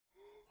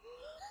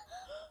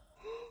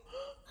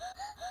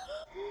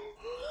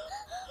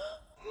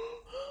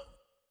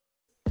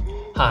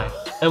Hi,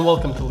 and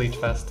welcome to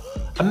LeechFest,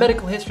 a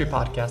medical history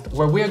podcast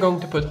where we are going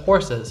to put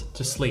horses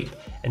to sleep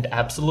and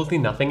absolutely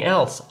nothing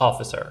else,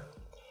 officer.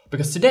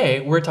 Because today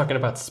we're talking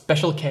about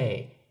Special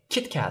K,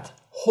 Kit Kat,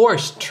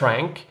 horse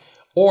trank,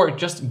 or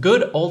just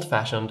good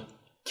old-fashioned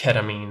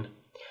ketamine.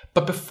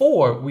 But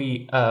before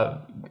we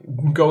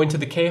go into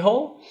the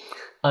K-hole,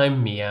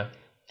 I'm Mia.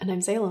 And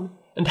I'm Salem.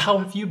 And how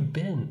have you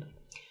been?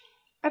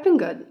 I've been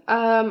good.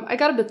 I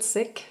got a bit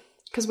sick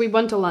because we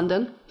went to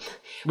London.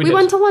 We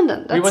went to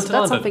London. That's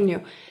something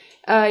new.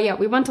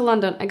 We went to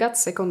London. I got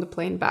sick on the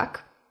plane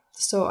back.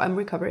 So I'm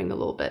recovering a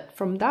little bit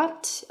from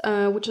that,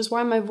 which is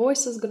why my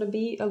voice is going to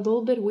be a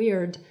little bit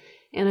weird.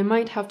 And I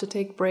might have to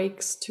take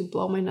breaks to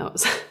blow my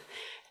nose.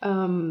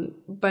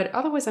 But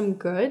otherwise, I'm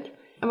good.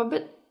 I'm a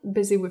bit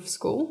busy with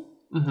school.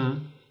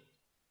 Mm-hmm.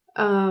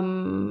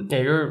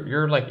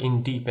 You're like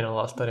in deep in a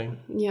lot of studying.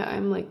 Yeah,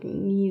 I'm like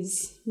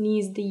knees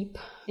deep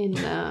in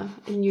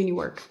uni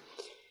work.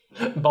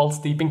 Balls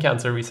deep in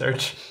cancer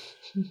research.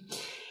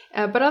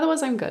 But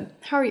otherwise, I'm good.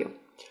 How are you?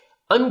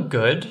 I'm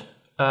good.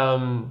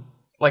 The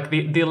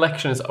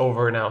election is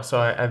over now,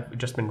 so I've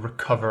just been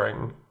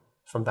recovering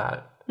from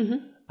that.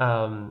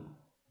 Mm-hmm.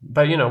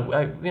 But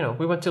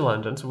we went to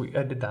London, so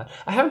I did that.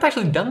 I haven't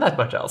actually done that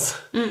much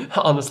else,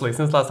 honestly,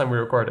 since last time we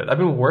recorded. I've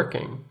been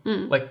working,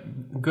 like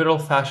good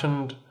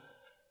old-fashioned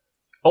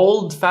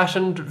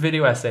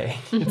video essay.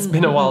 It's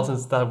been a while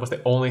since that was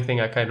the only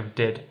thing I kind of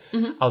did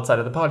outside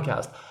of the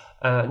podcast.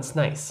 It's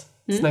nice.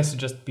 It's nice to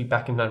just be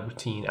back in that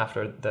routine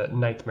after the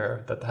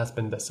nightmare that has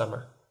been this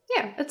summer.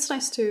 Yeah, it's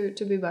nice to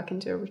be back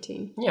into a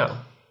routine. Yeah.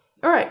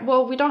 All right,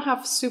 well, we don't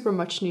have super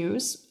much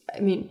news. I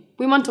mean,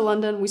 we went to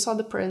London, we saw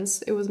The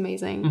Prince, it was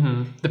amazing.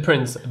 Mm-hmm. The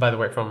Prince, by the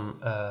way,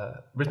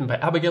 written by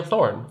Abigail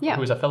Thorne,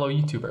 who is a fellow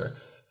YouTuber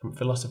from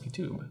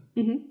PhilosophyTube.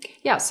 Mm-hmm.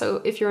 Yeah,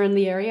 so if you're in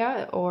the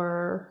area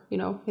or,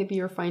 maybe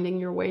you're finding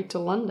your way to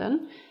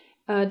London,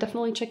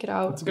 definitely check it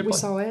out. We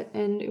saw it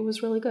and it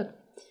was really good.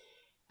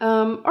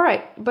 All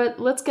right, but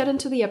let's get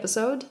into the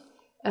episode.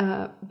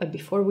 But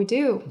before we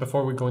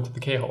go into the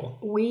K-hole,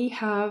 we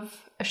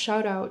have a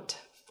shout out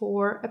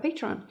for a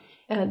patron.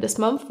 This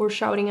month, we're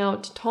shouting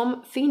out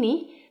Tom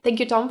Feeney. Thank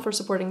you, Tom, for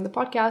supporting the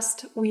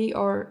podcast. We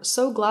are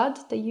so glad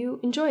that you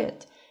enjoy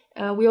it.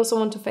 We also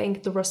want to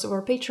thank the rest of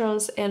our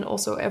patrons and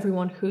also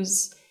everyone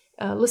who's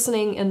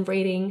listening and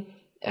rating.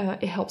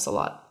 It helps a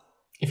lot.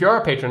 If you are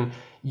a patron,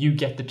 you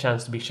get the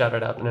chance to be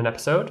shouted out in an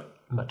episode,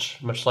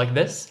 much like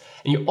this.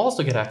 And you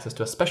also get access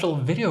to a special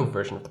video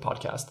version of the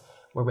podcast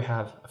where we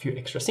have a few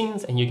extra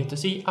scenes and you get to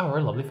see our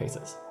lovely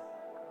faces.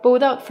 But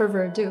without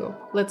further ado,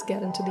 let's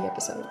get into the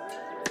episode.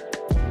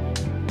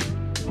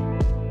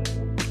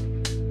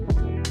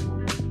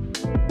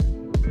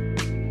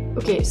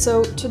 Okay,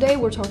 so today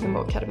we're talking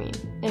about ketamine.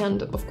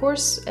 And of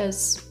course,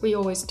 as we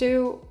always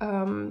do,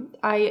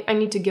 I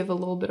need to give a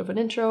little bit of an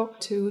intro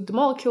to the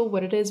molecule,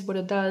 what it is, what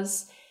it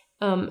does,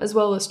 as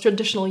well as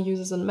traditional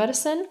uses in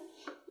medicine,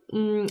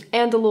 and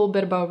a little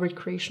bit about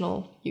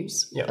recreational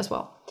use as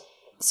well.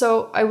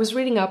 So I was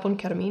reading up on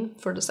ketamine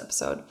for this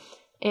episode,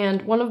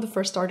 and one of the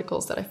first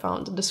articles that I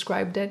found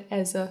described it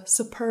as a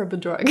superb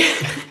drug.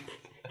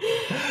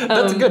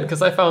 That's good,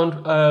 because I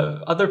found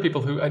other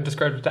people who I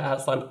described it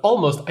as an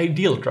almost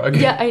ideal drug.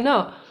 Yeah, I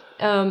know.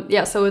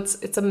 So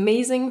it's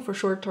amazing for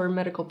short-term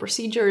medical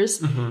procedures.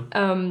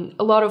 Mm-hmm.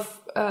 A lot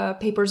of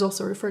papers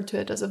also refer to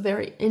it as a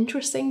very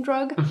interesting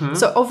drug. Mm-hmm.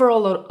 So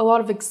overall, a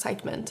lot of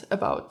excitement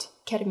about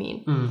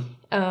ketamine.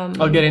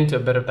 I'll get into a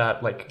bit of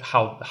that, like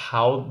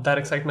how that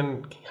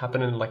excitement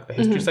happened in like the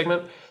history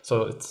segment.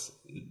 So it's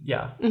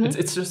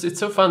it's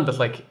so fun that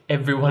like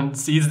everyone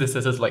sees this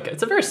as like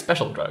it's a very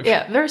special drug.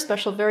 Yeah, very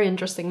special, very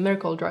interesting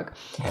miracle drug,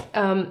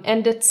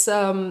 and it's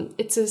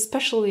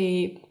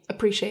especially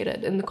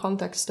appreciated in the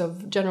context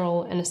of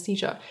general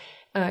anesthesia,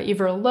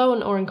 either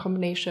alone or in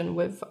combination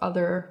with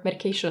other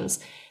medications.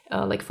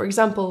 Like for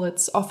example,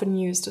 it's often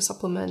used to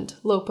supplement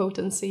low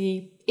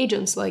potency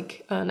agents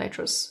like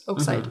nitrous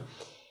oxide.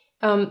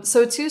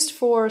 So it's used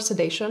for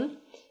sedation.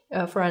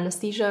 For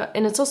anesthesia,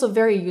 and it's also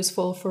very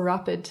useful for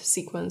rapid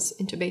sequence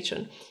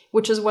intubation,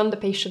 which is when the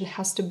patient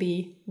has to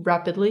be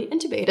rapidly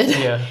intubated.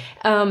 Yeah.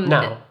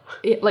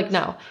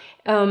 Now.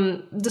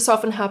 This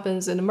often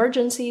happens in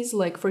emergencies,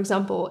 like for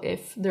example,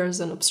 if there's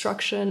an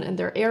obstruction in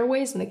their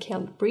airways and they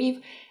can't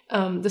breathe.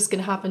 This can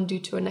happen due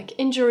to a neck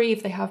injury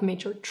if they have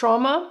major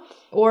trauma,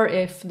 or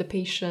if the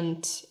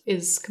patient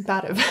is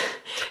combative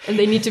and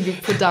they need to be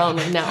put down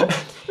now.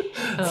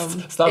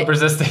 Stop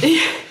resisting.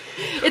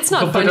 It's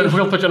not funny.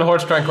 We'll put you on a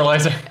horse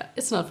tranquilizer.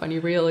 It's not funny,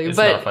 really.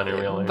 But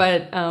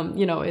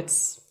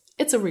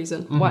it's a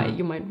reason why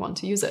you might want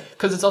to use it.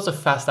 Because it's also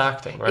fast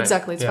acting, right?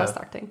 Exactly, it's fast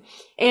acting.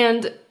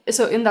 And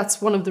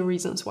that's one of the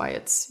reasons why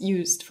it's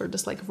used for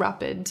this like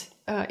rapid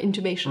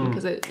intubation,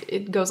 because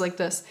it goes like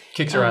this.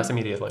 Kicks your ass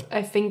immediately.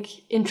 I think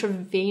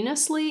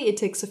intravenously it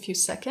takes a few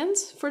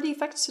seconds for the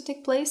effects to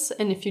take place,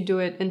 and if you do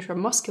it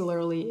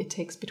intramuscularly, it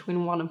takes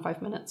between 1 and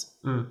 5 minutes.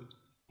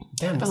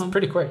 Damn, that's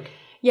pretty quick.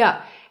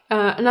 Yeah.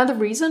 Another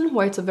reason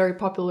why it's a very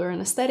popular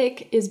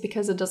anesthetic is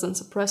because it doesn't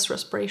suppress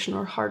respiration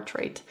or heart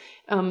rate.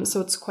 So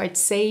it's quite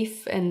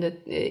safe, and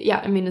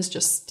it's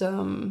just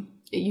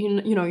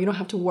you don't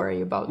have to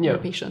worry about your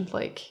patient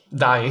like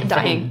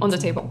dying on the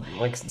table,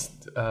 like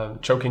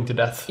choking to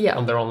death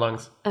on their own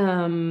lungs.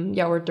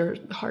 Or their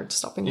heart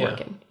stopping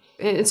working.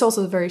 It's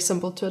also very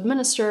simple to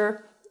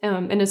administer,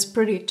 and it's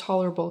pretty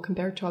tolerable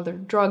compared to other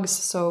drugs.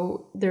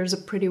 So there's a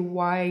pretty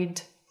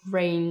wide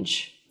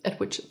range at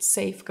which it's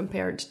safe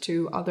compared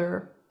to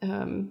other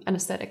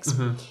anesthetics.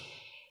 Mm-hmm.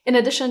 In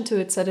addition to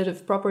its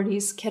sedative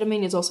properties,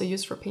 ketamine is also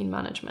used for pain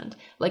management,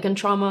 like in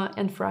trauma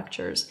and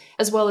fractures,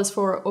 as well as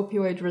for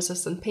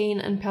opioid-resistant pain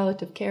and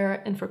palliative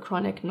care, and for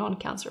chronic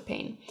non-cancer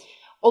pain.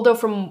 Although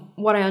from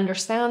what I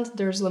understand,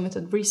 there's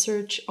limited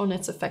research on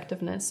its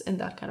effectiveness in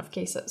that kind of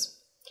cases.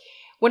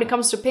 When it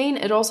comes to pain,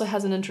 it also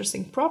has an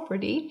interesting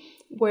property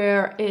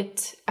where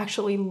it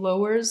actually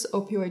lowers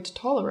opioid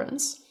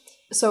tolerance.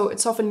 So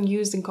it's often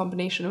used in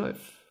combination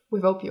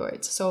with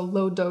opioids. So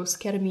low-dose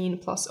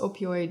ketamine plus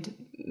opioid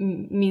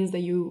means that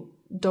you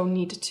don't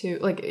need to,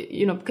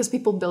 because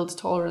people build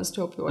tolerance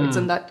to opioids,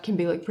 and that can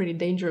be like pretty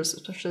dangerous,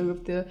 especially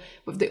with the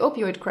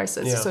opioid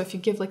crisis. Yeah. So if you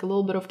give like a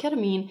little bit of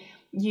ketamine,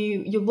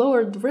 you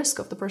lower the risk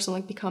of the person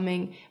like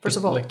becoming, first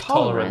of all, like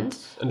tolerant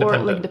or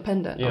like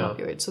dependent on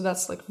opioids. So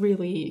that's like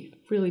really,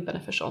 really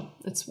beneficial.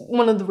 It's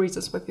one of the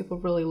reasons why people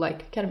really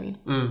like ketamine.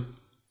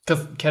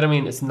 Because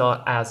ketamine is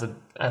not as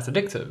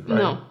addictive,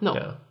 right? No.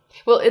 Yeah.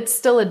 Well, it's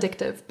still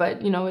addictive, but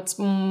it's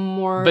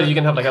more. But you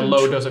can have like a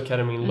low dose of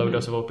ketamine, low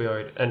dose of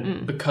opioid,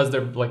 and because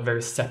they're like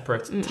very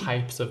separate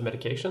types of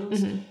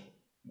medications,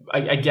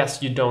 I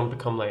guess you don't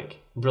become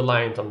like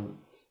reliant on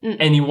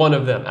any one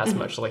of them as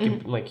much.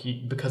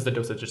 Because the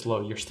dosage is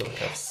low, you're still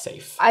kind of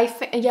safe. I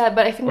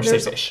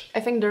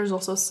think there's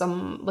also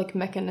some like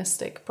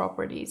mechanistic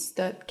properties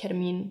that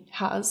ketamine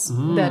has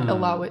that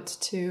allow it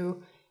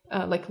to.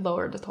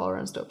 Lower the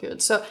tolerance to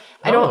opioids. So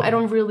I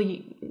don't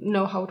really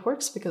know how it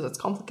works because it's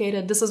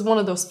complicated. This is one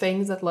of those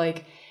things that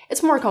like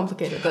it's more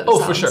complicated than it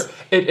sounds. For sure.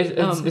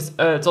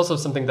 It's also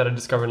something that I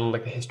discovered in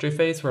like the history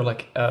phase where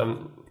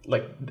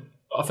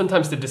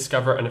oftentimes they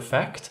discover an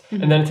effect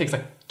and then it takes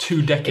like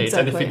 2 decades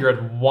and they figure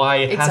out why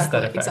it has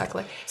that effect.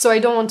 Exactly. So I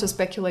don't want to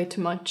speculate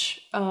too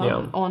much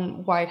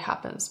on why it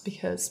happens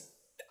because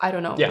I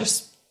don't know. Yeah.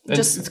 It's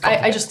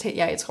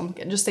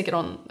complicated. Just take it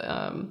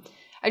on.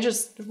 I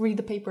just read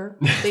the paper.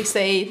 They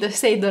say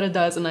that it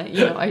does, and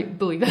I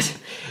believe it.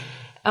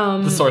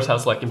 The source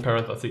has like in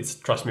parentheses.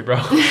 Trust me,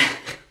 bro.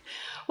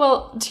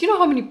 Well, do you know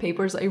how many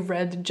papers I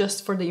read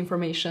just for the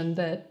information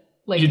that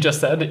like you just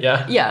said?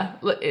 Yeah. Yeah,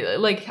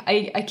 like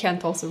I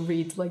can't also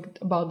read like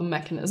about the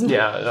mechanism.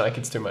 Yeah, like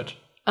it's too much.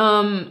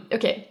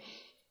 Okay.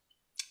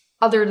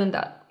 Other than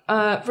that,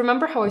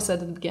 remember how I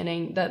said at the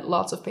beginning that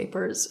lots of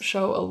papers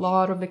show a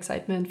lot of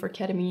excitement for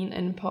ketamine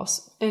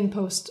in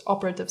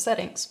post-operative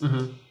settings.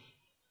 Mm-hmm.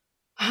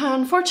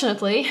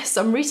 Unfortunately,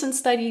 some recent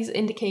studies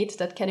indicate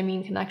that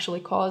ketamine can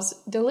actually cause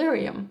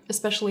delirium,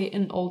 especially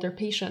in older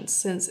patients,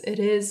 since it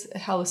is a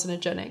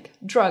hallucinogenic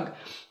drug,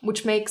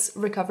 which makes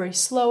recovery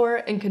slower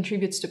and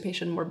contributes to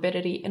patient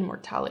morbidity and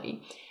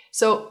mortality.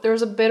 So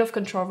there's a bit of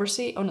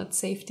controversy on its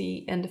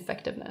safety and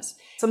effectiveness.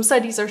 Some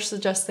studies are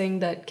suggesting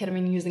that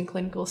ketamine used in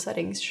clinical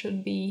settings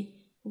should be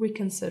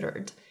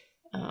reconsidered.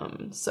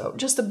 So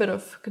just a bit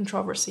of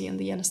controversy in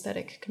the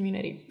anesthetic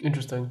community.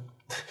 Interesting.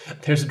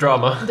 There's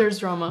drama.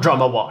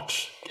 Drama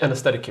watch.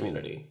 Anesthetic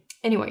community.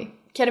 Anyway,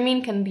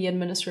 ketamine can be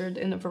administered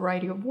in a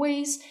variety of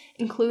ways,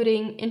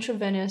 including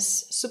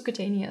intravenous,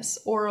 subcutaneous,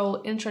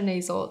 oral,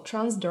 intranasal,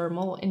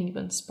 transdermal, and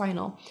even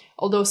spinal.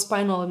 Although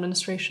spinal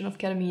administration of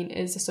ketamine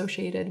is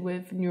associated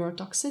with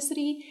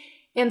neurotoxicity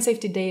and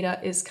safety data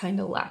is kind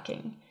of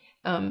lacking.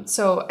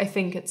 So I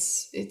think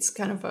it's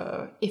kind of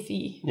a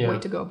iffy way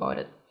to go about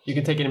it. You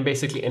can take it in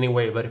basically any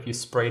way, but if you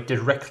spray it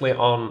directly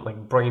on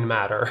like brain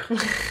matter...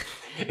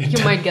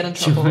 you might get in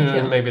trouble.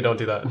 Maybe don't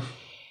do that.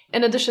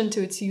 In addition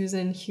to its use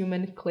in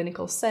human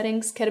clinical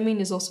settings,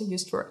 ketamine is also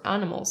used for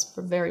animals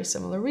for very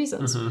similar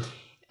reasons,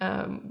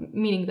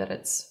 meaning that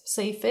it's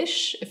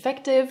safe-ish,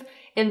 effective,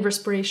 and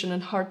respiration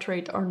and heart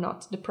rate are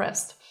not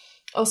depressed.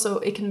 Also,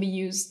 it can be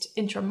used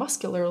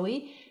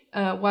intramuscularly,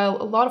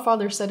 while a lot of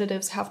other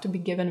sedatives have to be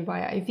given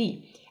via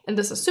IV. And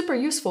this is super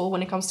useful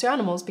when it comes to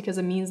animals because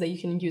it means that you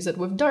can use it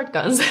with dart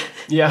guns.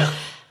 Yeah.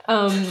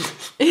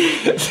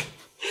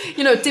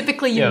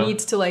 Typically you need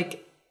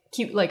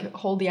to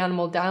hold the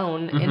animal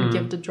down and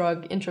give the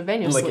drug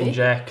intravenously. Like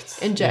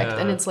inject,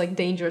 and it's like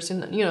dangerous,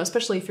 and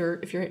especially if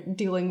you're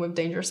dealing with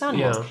dangerous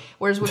animals. Yeah.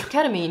 Whereas with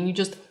ketamine, you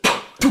just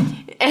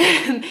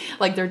and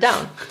like they're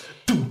down.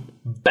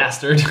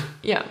 Bastard.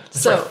 Yeah.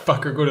 So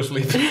fucker, go to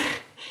sleep.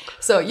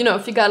 So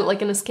if you got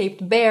like an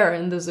escaped bear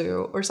in the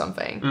zoo or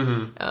something,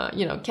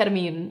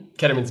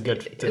 ketamine's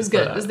good. It's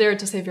good. It's there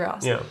to save your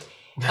ass. Yeah.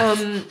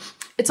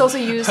 It's also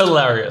used.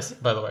 Hilarious,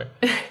 by the way.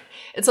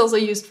 It's also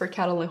used for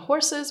cattle and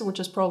horses, which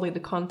is probably the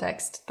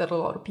context that a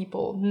lot of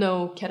people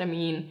know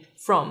ketamine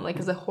from, like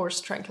as a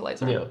horse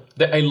tranquilizer. Yeah,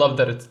 I love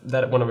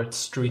that one of its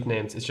street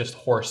names is just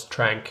horse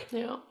trank.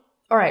 Yeah.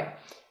 All right.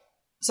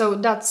 So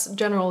that's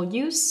general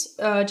use.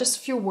 Just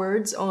a few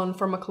words on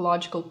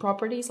pharmacological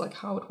properties, like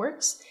how it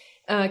works.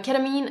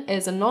 Ketamine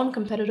is a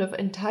non-competitive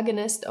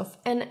antagonist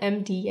of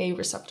NMDA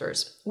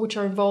receptors, which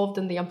are involved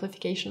in the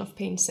amplification of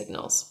pain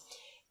signals.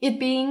 It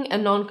being a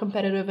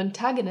non-competitive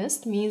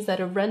antagonist means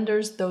that it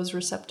renders those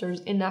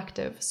receptors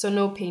inactive, so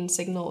no pain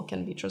signal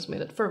can be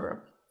transmitted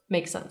further.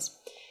 Makes sense.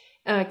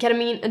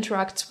 Ketamine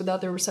interacts with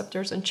other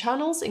receptors and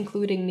channels,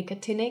 including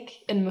nicotinic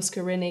and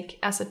muscarinic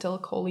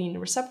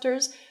acetylcholine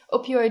receptors,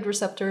 opioid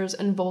receptors,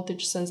 and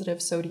voltage-sensitive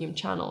sodium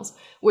channels,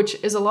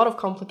 which is a lot of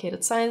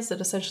complicated science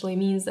that essentially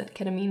means that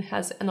ketamine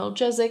has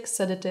analgesic,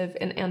 sedative,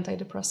 and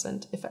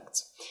antidepressant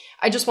effects.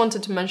 I just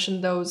wanted to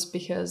mention those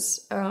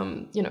because,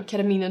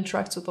 ketamine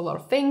interacts with a lot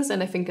of things,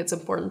 and I think it's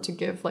important to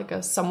give like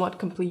a somewhat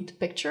complete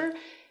picture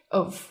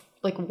of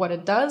like what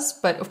it does.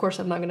 But of course,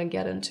 I'm not going to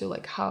get into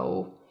like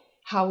how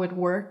it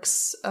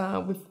works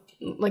with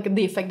like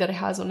the effect that it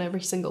has on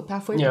every single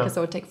pathway, because that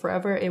would take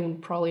forever. It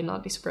would probably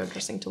not be super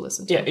interesting to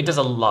listen to. Yeah, it does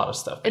a lot of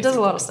stuff. Basically. It does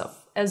a lot of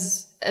stuff,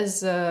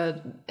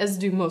 as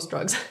do most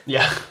drugs.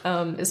 Yeah.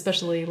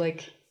 Especially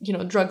like,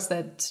 drugs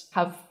that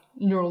have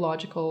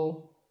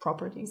neurological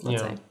properties,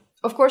 let's say.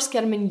 Of course,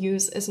 ketamine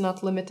use is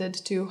not limited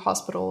to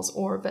hospitals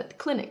or vet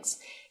clinics.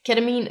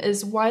 Ketamine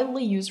is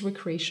widely used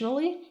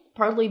recreationally,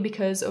 partly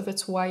because of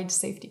its wide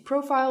safety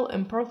profile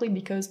and partly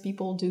because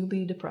people do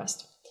be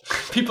depressed.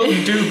 People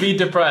do be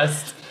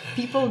depressed.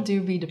 People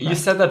do be depressed. You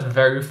said that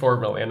very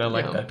formally, and I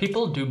like that.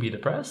 People do be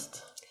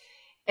depressed.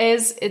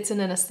 As it's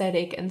an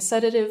anesthetic and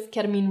sedative,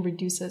 ketamine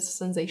reduces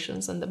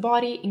sensations in the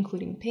body,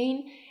 including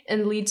pain,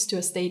 and leads to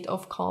a state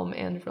of calm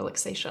and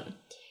relaxation.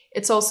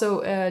 It's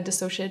also a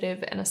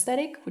dissociative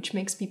anesthetic, which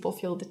makes people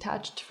feel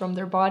detached from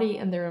their body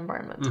and their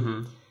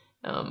environment.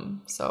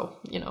 So,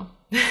 a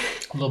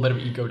little bit of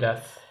ego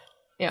death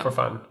for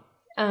fun.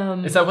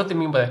 Is that what they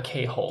mean by a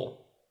K-hole?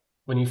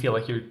 When you feel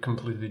like you're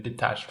completely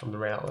detached from the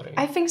reality.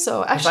 I think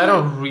so. Actually, I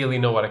don't really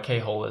know what a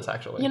K-hole is,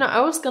 actually.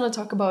 I was going to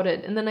talk about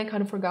it, and then I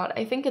kind of forgot.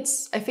 I think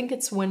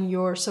it's when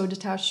you're so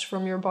detached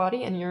from your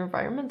body and your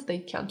environment that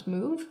you can't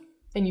move,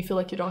 and you feel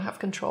like you don't have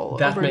control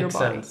over your body. That makes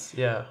sense,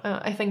 yeah.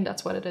 I think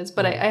that's what it is,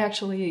 but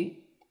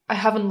I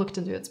haven't looked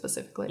into it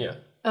specifically. Yeah.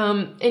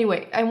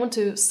 Anyway, I want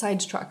to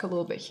sidetrack a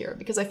little bit here,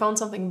 because I found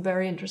something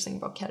very interesting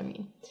about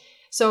ketamine.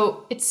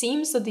 So it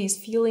seems that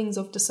these feelings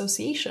of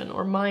dissociation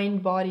or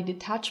mind-body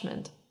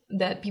detachment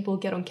that people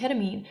get on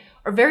ketamine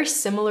are very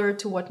similar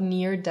to what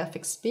near-death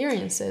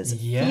experiences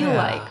feel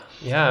like.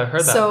 Yeah, I've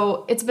heard that.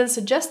 So it's been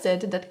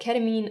suggested that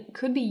ketamine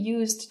could be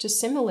used to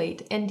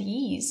simulate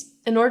NDEs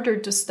in order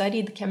to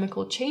study the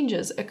chemical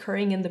changes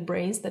occurring in the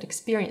brains that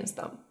experience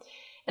them.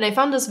 And I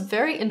found this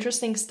very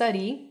interesting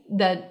study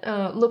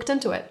that looked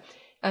into it.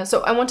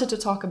 So I wanted to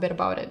talk a bit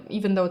about it,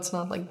 even though it's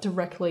not like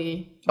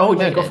directly related. Oh,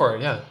 yeah, go for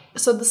it, yeah.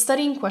 So the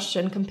study in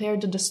question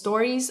compared the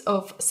stories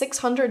of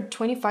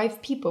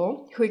 625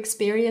 people who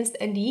experienced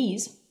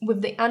NDEs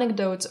with the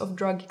anecdotes of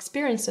drug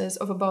experiences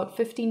of about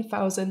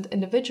 15,000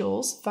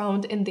 individuals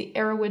found in the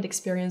Erowid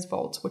Experience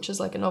Vault, which is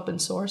like an open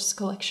source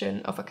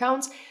collection of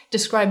accounts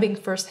describing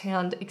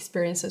firsthand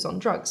experiences on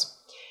drugs.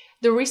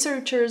 The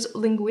researchers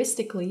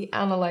linguistically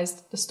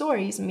analyzed the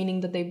stories,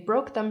 meaning that they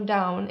broke them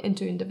down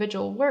into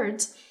individual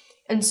words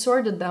and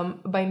sorted them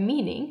by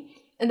meaning,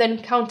 and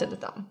then counted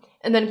them,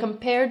 and then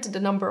compared the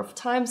number of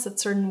times that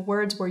certain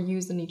words were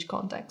used in each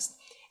context.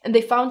 And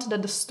they found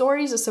that the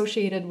stories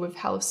associated with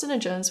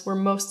hallucinogens were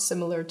most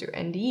similar to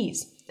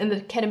NDEs, and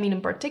that ketamine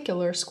in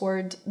particular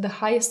scored the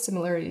highest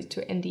similarity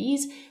to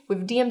NDEs,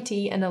 with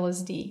DMT and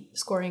LSD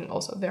scoring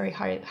also very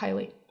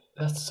highly.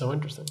 That's so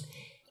interesting.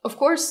 Of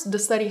course, the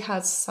study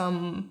has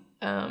some,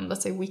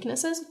 let's say,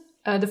 weaknesses.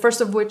 The first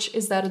of which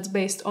is that it's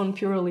based on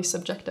purely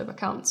subjective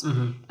accounts.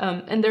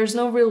 And there's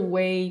no real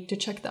way to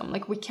check them.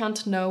 Like, we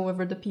can't know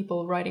whether the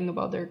people writing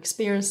about their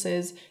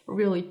experiences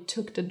really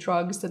took the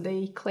drugs that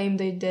they claim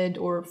they did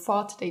or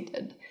thought they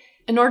did.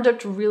 In order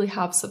to really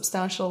have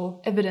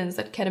substantial evidence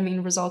that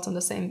ketamine results in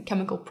the same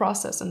chemical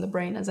process in the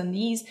brain as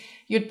NDEs,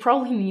 you'd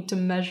probably need to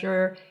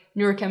measure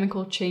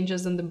neurochemical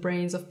changes in the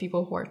brains of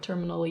people who are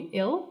terminally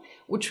ill,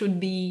 which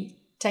would be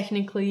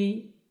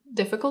technically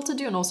difficult to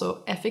do and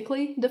also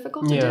ethically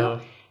difficult to do.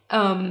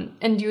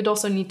 And you'd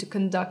also need to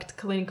conduct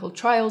clinical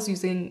trials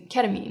using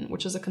ketamine,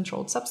 which is a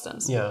controlled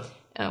substance,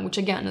 which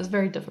again is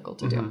very difficult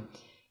to do.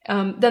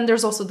 Then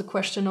there's also the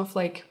question of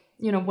like,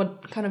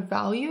 what kind of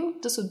value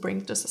this would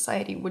bring to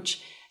society,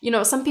 which,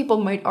 some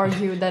people might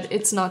argue that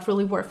it's not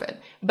really worth it.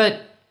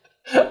 But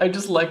I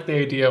just like the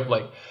idea of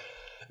like,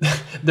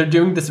 they're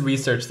doing this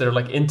research, they're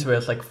like into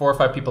it, like 4 or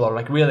 5 people are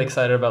like really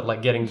excited about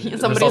like getting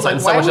results,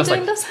 like, why are we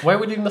doing this? Why are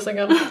we doing this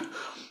again?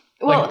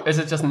 Well, like, is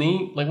it just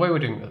me? Like, why are we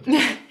doing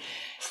this?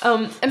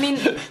 I mean,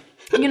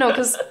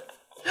 because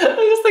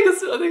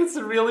I think it's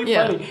really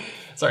funny.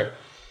 Sorry.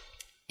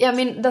 Yeah, I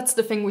mean, that's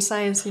the thing with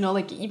science,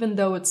 like, even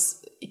though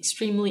it's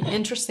extremely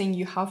interesting,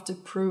 you have to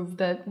prove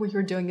that what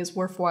you're doing is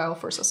worthwhile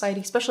for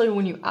society, especially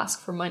when you ask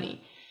for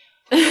money.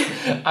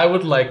 I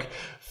would like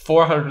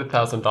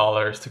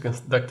 $400,000 to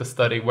conduct a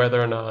study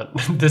whether or not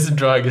this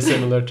drug is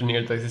similar to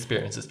near-death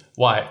experiences.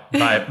 Why?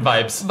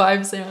 Vibes.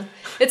 Vibes, yeah.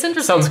 It's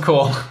interesting. Sounds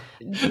cool.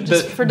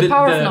 Just for the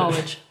power of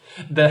knowledge.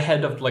 The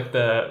head of like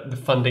the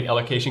funding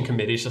allocation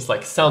committee is just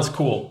like, sounds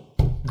cool.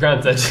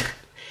 Granted.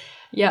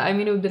 Yeah, I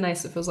mean, it would be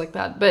nice if it was like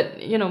that.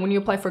 But, you know, when you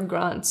apply for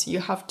grants, you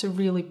have to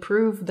really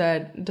prove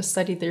that the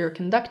study that you're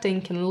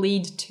conducting can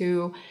lead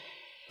to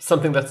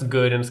something that's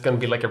good and it's going to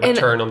be like a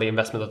return on the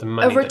investment of the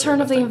money. A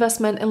return of the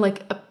investment and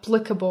like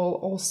applicable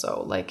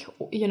also. Like,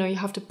 you know, you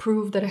have to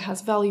prove that it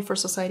has value for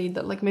society,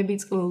 that like maybe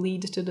it's going to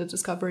lead to the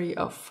discovery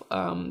of,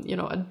 you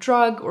know, a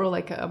drug or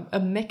like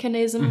a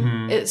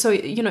mechanism. So,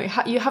 you know,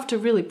 you have to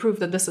really prove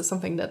that this is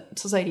something that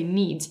society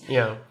needs.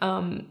 Yeah.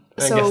 I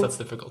guess that's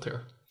difficult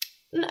here.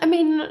 I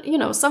mean, you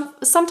know,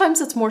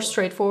 sometimes it's more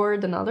straightforward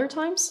than other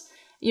times.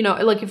 You know,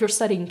 like if you're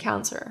studying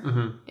cancer,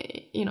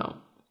 you know,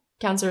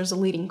 cancer is a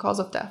leading cause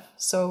of death.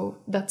 So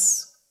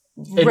that's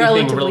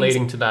anything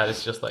relating to that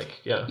is just like,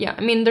 yeah. Yeah,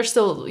 I mean, you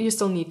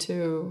still need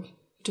to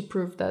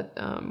prove that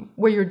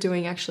what you're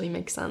doing actually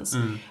makes sense.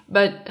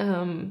 But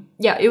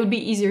yeah, it would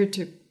be easier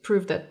to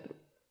prove that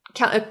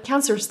a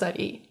cancer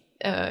study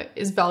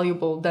is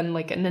valuable than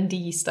like an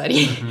NDE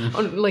study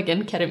on like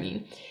in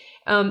ketamine.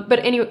 But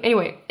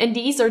anyway,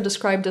 NDEs are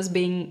described as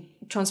being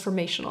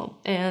transformational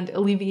and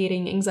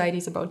alleviating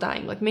anxieties about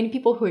dying. Like many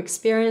people who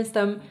experience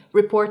them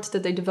report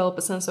that they develop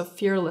a sense of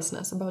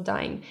fearlessness about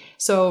dying.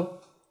 So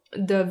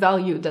the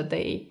value that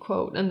they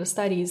quote in the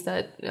study is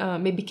that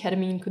maybe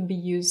ketamine could be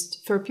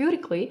used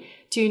therapeutically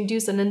to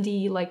induce an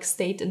NDE-like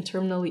state in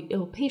terminally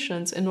ill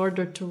patients in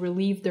order to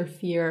relieve their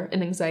fear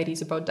and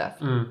anxieties about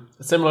death.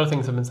 Similar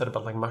things have been said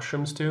about like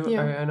mushrooms too,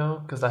 I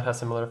know, because that has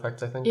similar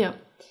effects, I think. Yeah.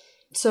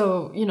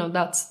 So, you know,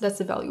 that's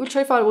the value, which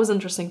I thought was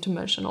interesting to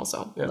mention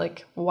also,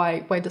 like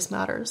why this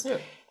matters. Yeah.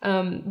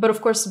 But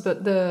of course,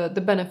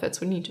 the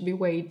benefits would need to be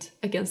weighed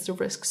against the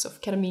risks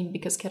of ketamine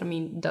because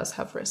ketamine does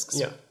have risks.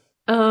 Yeah.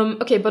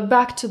 Okay, but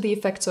back to the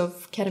effects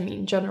of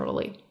ketamine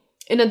generally.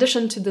 In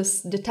addition to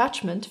this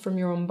detachment from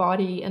your own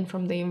body and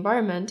from the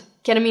environment,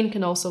 ketamine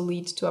can also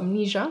lead to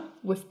amnesia,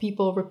 with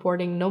people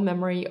reporting no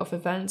memory of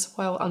events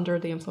while under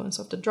the influence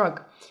of the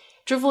drug.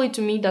 Truthfully,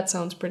 to me, that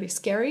sounds pretty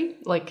scary,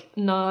 like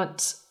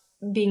not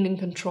being in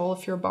control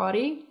of your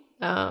body,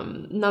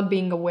 not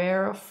being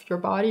aware of your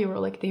body or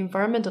like the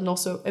environment, and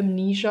also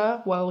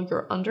amnesia while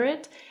you're under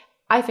it.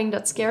 I think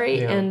that's scary.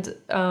 Yeah. And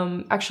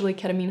actually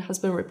ketamine has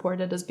been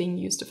reported as being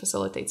used to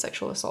facilitate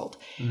sexual assault.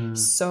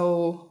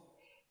 So,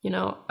 you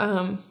know,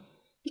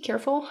 be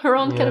careful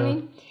around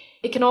ketamine.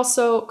 It can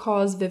also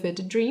cause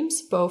vivid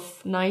dreams,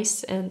 both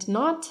nice and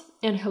not,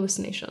 and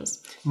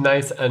hallucinations.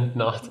 Nice and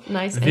not.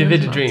 Nice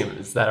vivid and not.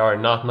 Dreams that are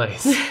not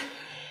nice.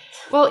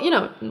 Well, you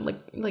know,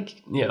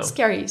 like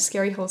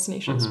scary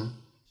hallucinations.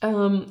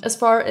 As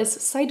far as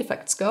side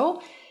effects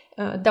go,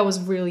 that was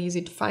really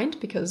easy to find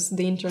because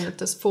the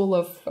internet is full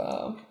of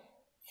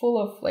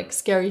like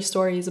scary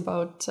stories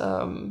about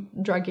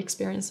drug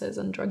experiences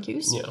and drug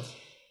use. Yeah.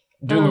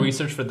 Doing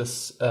research for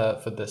this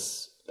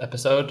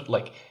episode,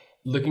 like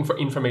looking for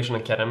information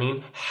on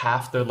ketamine,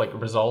 half the like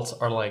results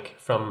are like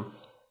from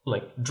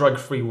like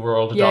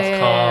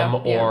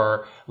drugfreeworld.com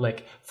or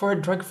like for a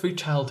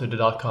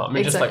drugfreechildhood.com.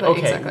 It's just like,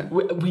 okay,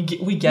 we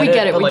get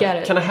it, but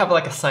like, can I have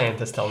like a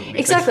scientist tell me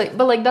these things?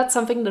 But like that's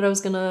something that I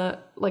was gonna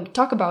like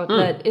talk about,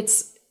 that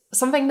it's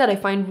something that I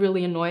find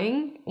really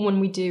annoying when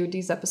we do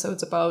these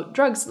episodes about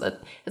drugs,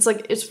 that it's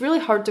like it's really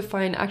hard to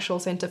find actual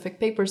scientific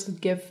papers that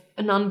give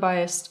an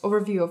unbiased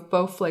overview of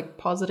both like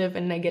positive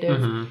and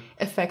negative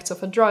effects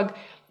of a drug.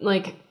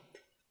 Like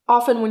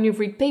often when you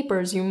read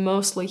papers, you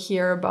mostly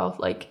hear about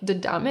like the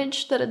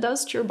damage that it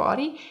does to your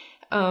body,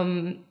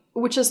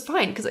 which is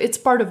fine because it's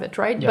part of it,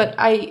 right? Yeah. But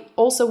I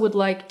also would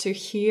like to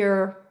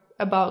hear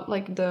about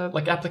like the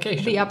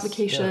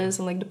applications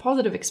and like the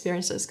positive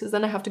experiences, because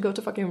then I have to go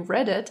to fucking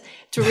Reddit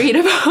to read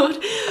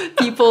about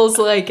people's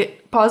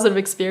like positive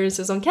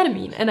experiences on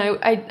ketamine, and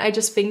I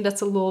just think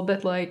that's a little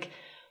bit like,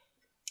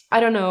 I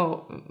don't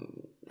know,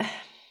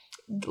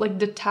 like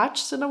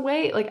detached in a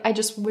way. Like I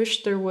just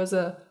wish there was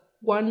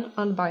one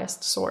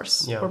unbiased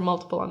source or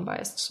multiple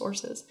unbiased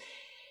sources.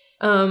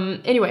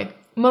 Anyway,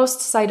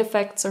 most side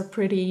effects are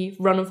pretty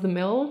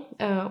run-of-the-mill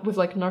with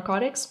like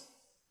narcotics.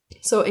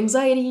 So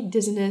anxiety,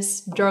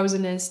 dizziness,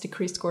 drowsiness,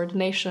 decreased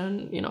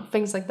coordination, you know,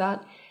 things like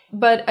that.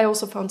 But I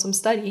also found some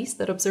studies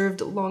that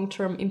observed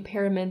long-term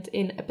impairment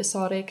in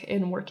episodic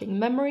and working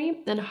memory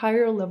and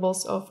higher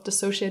levels of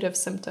dissociative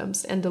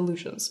symptoms and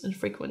delusions in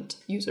frequent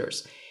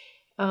users.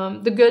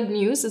 The good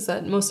news is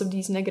that most of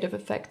these negative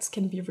effects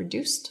can be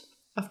reduced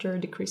after a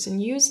decrease in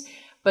use,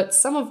 but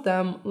some of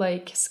them,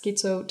 like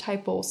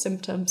schizotypal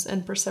symptoms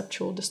and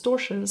perceptual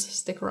distortions,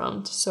 stick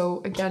around.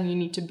 So again, you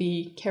need to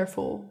be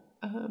careful,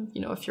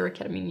 you know, if you're a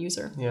ketamine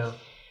user. Yeah.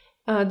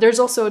 There's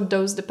also a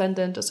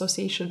dose-dependent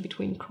association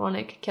between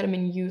chronic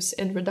ketamine use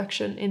and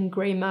reduction in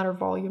gray matter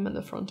volume in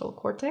the frontal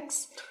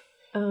cortex.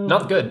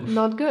 Not good.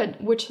 Not good,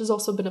 which has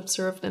also been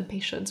observed in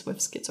patients with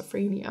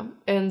schizophrenia.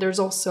 And there's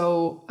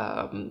also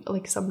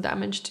like some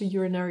damage to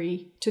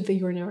the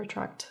urinary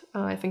tract.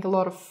 I think a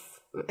lot of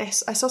I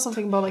saw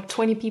something about like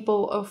 20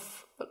 people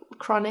of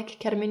chronic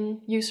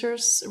ketamine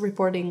users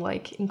reporting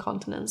like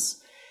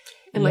incontinence.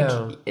 And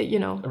like, you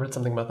know. I read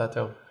something about that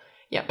too.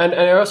 Yeah. And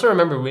I also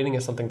remember reading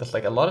something that's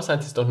like a lot of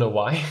scientists don't know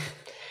why.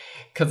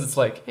 Because it's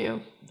like,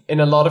 in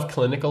a lot of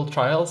clinical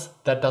trials,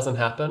 that doesn't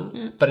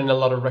happen. But in a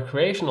lot of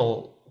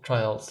recreational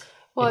trials,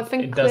 I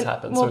think it does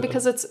happen. Well, so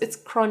because it's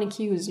chronic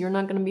use. You're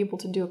not going to be able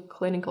to do a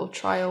clinical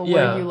trial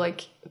where you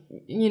like,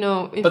 you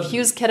know,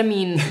 infuse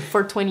ketamine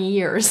for 20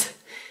 years.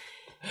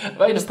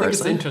 But I just think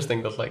it's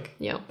interesting that like,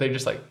 they're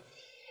just like,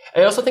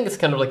 I also think it's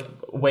kind of like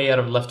way out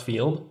of left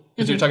field.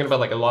 Because you're talking about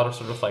like a lot of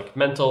sort of like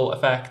mental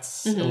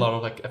effects, a lot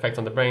of like effects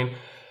on the brain.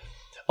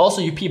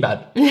 Also, you pee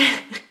bad.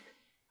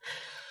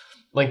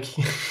 Like,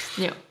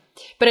 yeah.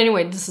 But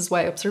anyway, this is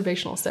why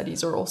observational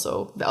studies are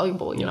also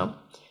valuable, you know.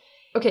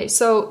 Okay,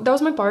 so that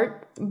was my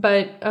part.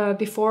 But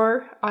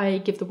before I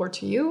give the word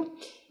to you,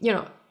 you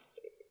know,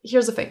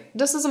 here's the thing.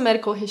 This is a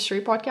medical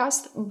history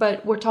podcast,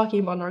 but we're talking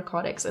about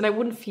narcotics. And I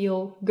wouldn't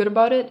feel good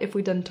about it if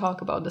we didn't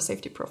talk about the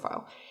safety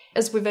profile.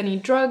 As with any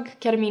drug,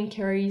 ketamine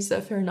carries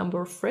a fair number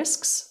of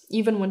risks,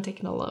 even when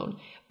taken alone.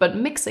 But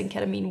mixing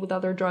ketamine with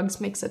other drugs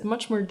makes it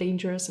much more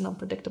dangerous and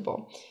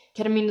unpredictable.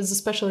 Ketamine is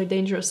especially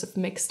dangerous if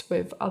mixed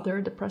with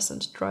other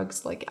depressant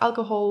drugs like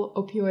alcohol,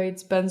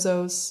 opioids,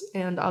 benzos,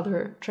 and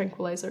other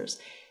tranquilizers,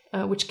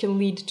 which can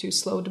lead to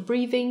slowed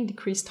breathing,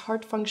 decreased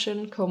heart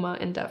function, coma,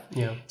 and death.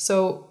 Yeah.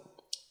 So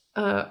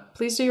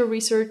please do your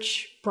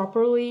research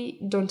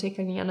properly. Don't take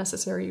any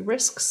unnecessary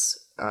risks.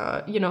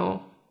 You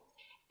know,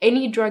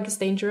 any drug is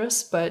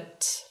dangerous,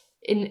 but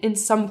in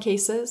some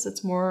cases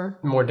it's more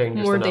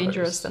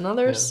dangerous than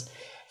others. Yeah.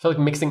 I feel like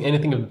mixing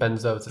anything with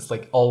benzos is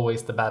like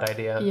always the bad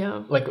idea.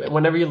 Yeah. Like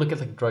whenever you look at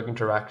like drug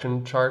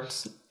interaction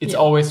charts, it's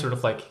always sort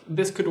of like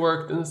this could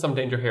work, there's some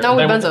danger here. No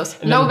with benzos.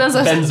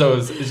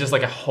 Benzos is just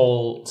like a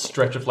whole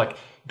stretch of like,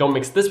 don't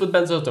mix this with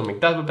benzos, don't mix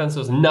that with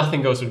benzos,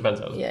 nothing goes with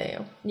benzos.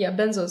 Yeah,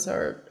 benzos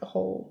are a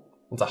whole...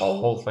 It's a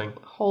whole thing.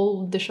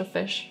 Whole dish of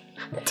fish.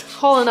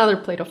 Whole another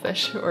plate of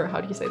fish, or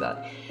how do you say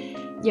that?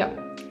 Yeah,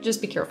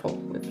 just be careful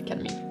with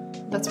ketamine.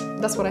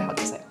 That's what I had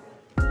to say.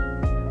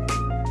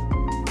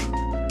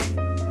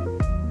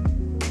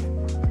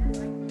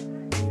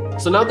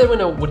 So now that we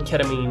know what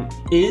ketamine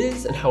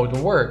is and how it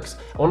works,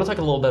 I want to talk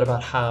a little bit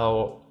about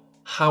how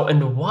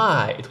and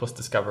why it was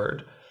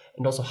discovered,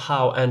 and also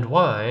how and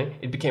why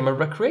it became a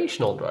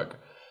recreational drug.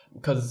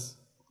 Because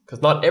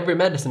not every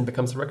medicine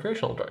becomes a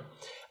recreational drug.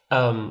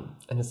 And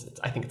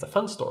I think it's a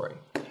fun story.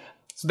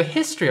 So the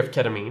history of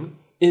ketamine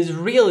is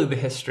really the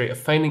history of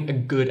finding a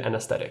good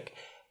anesthetic.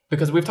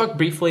 Because we've talked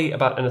briefly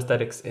about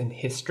anesthetics in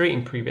history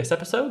in previous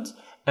episodes,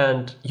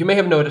 and you may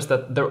have noticed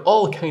that they're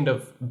all kind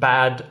of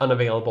bad,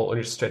 unavailable, or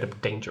just straight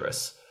up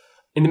dangerous.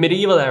 In the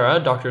medieval era,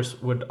 doctors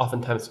would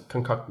oftentimes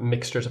concoct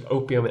mixtures of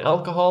opium and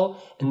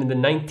alcohol, and in the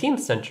 19th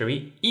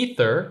century,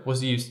 ether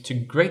was used to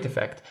great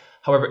effect.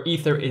 However,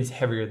 ether is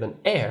heavier than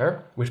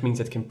air, which means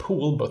it can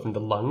pool both in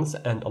the lungs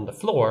and on the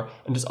floor,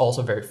 and is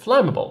also very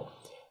flammable.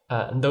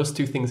 And those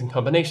two things in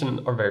combination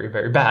are very,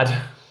 very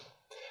bad.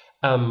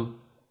 I'm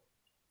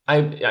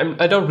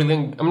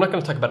not going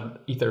to talk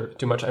about ether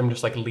too much. I'm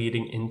just like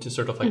leading into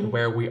sort of like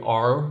where we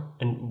are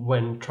and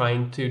when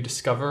trying to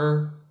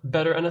discover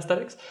better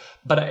anesthetics.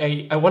 But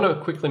I want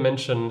to quickly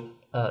mention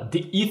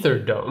the ether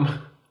dome,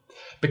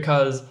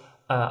 because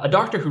a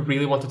doctor who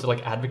really wanted to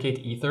like advocate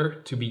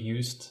ether to be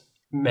used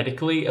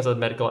medically as a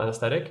medical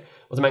anesthetic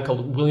was a man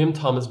called William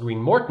Thomas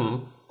Green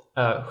Morton,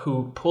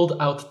 who pulled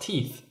out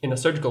teeth in a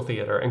surgical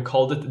theater and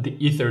called it the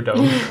ether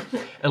dome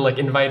and like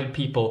invited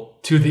people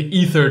to the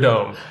ether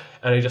dome.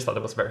 And I just thought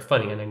it was very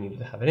funny and I needed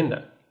to have it in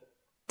there.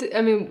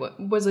 I mean,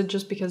 was it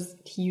just because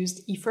he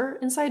used ether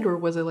inside, or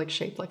was it like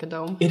shaped like a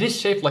dome? It is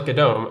shaped like a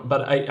dome,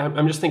 but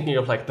I'm just thinking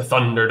of like the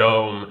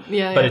Thunderdome,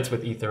 but it's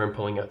with ether and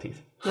pulling out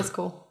teeth. That's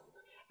cool.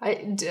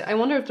 I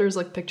wonder if there's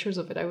like pictures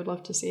of it. I would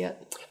love to see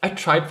it. I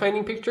tried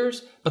finding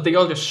pictures, but they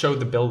all just showed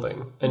the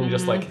building, and you're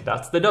just like,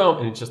 that's the dome,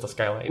 and it's just a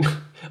skyline.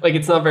 Like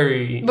it's not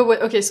very. But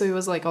wait, okay, so it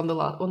was like on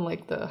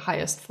like the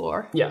highest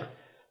floor. Yeah,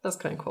 that's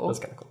kind of cool. That's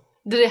kind of cool.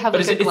 Did it have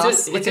like a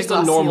glass? It's just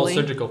a normal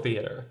surgical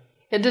theater.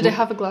 Did it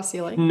have a glass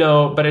ceiling?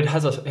 No, but it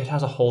has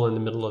a hole in the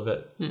middle of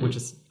it, which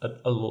is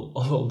a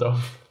little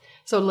dome.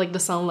 So like the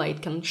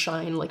sunlight can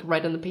shine like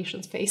right in the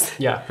patient's face.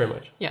 Yeah, pretty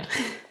much. Yeah.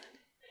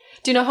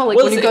 Do you know how like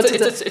when you go to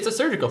it's a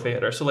surgical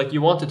theater, so like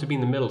you want it to be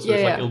in the middle, so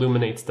it like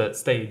illuminates the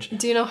stage.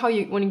 Do you know how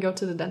when you go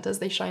to the dentist,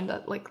 they shine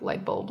that like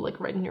light bulb like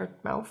right in your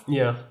mouth?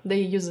 Yeah.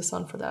 They use the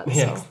sun for that.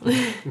 Yeah, so.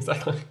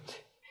 exactly.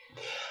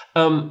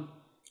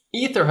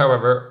 Ether,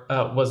 however,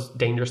 was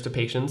dangerous to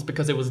patients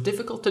because it was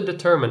difficult to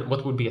determine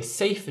what would be a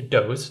safe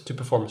dose to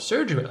perform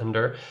surgery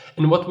under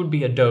and what would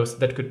be a dose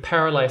that could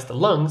paralyze the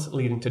lungs,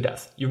 leading to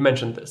death. You've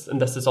mentioned this,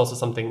 and this is also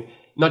something,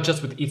 not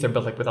just with ether,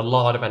 but like with a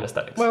lot of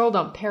anesthetics. Wait, hold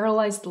on.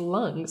 Paralyze the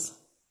lungs?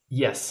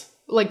 Yes.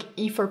 Like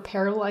ether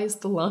paralyze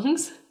the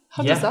lungs?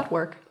 How does that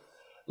work?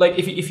 Like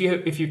if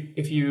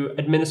you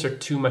administer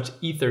too much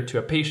ether to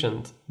a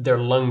patient, their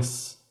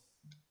lungs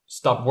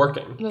stop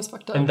working. That's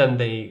fucked up. And then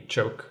they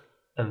choke.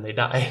 And they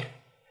die.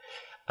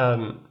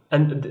 And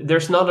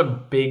there's not a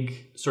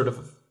big sort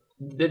of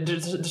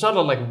there's not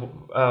a like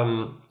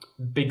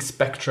big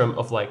spectrum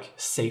of like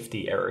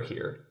safety error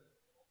here.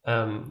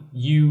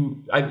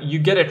 You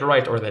get it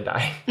right or they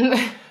die,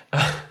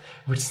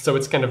 so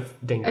it's kind of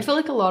dangerous. I feel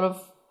like a lot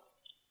of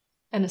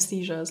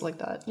anesthesia is like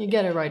that. You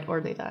get it right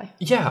or they die.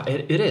 Yeah,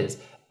 it is.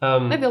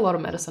 Maybe a lot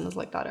of medicine is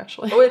like that,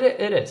 actually. Oh,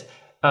 it is.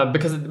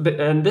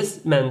 And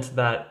this meant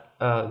that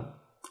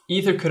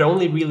ether could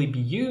only really be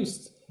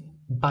used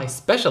by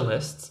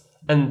specialists,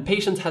 and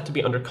patients had to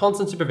be under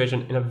constant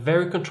supervision in a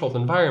very controlled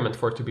environment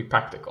for it to be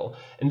practical.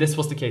 And this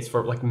was the case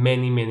for like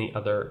many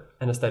other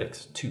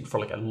anesthetics too, for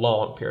like a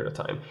long period of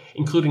time,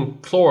 including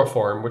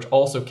chloroform, which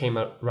also came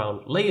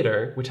around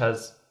later, which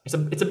has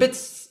it's a bit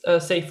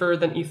safer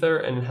than ether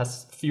and it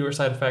has fewer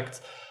side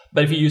effects.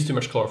 But if you use too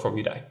much chloroform,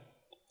 you die.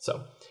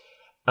 So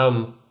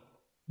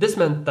this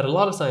meant that a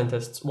lot of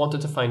scientists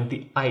wanted to find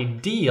the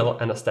ideal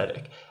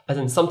anesthetic, as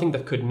in something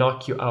that could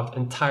knock you out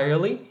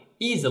entirely,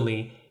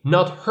 easily,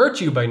 not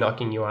hurt you by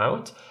knocking you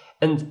out,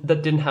 and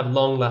that didn't have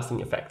long-lasting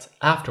effects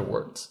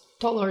afterwards.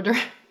 Tall order.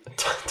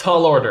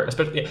 Tall order,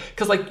 especially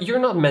because like you're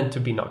not meant to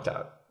be knocked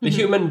out. The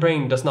human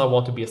brain does not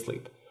want to be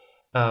asleep,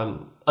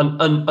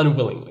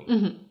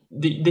 unwillingly.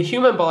 The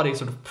human body is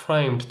sort of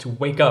primed to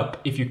wake up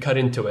if you cut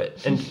into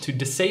it, and to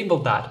disable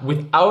that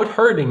without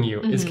hurting you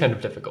is kind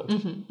of difficult.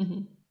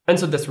 And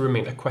so this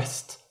remained a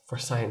quest for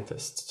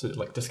scientists to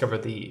like discover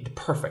the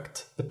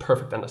perfect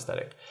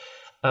anesthetic.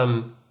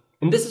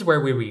 And this is where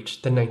we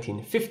reach the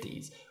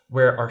 1950s,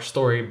 where our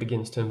story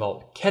begins to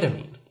involve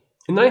ketamine.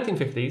 In the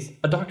 1950s,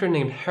 a doctor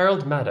named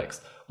Harold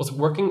Maddox was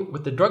working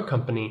with the drug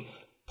company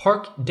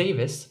Park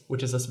Davis,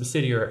 which is a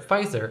subsidiary of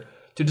Pfizer,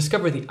 to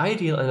discover the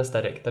ideal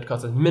anesthetic that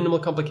causes minimal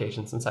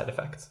complications and side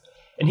effects.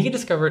 And he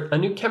discovered a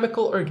new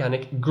chemical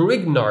organic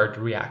Grignard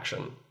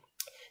reaction.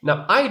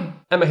 Now, I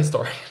am a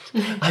historian.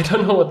 I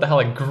don't know what the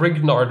hell a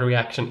Grignard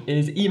reaction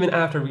is, even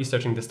after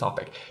researching this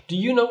topic. Do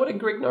you know what a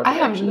Grignard reaction is? I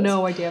have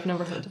no idea. I've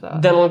never heard of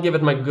that. Then I'll give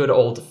it my good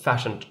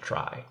old-fashioned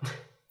try.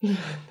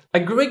 A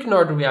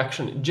Grignard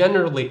reaction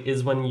generally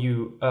is when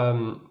you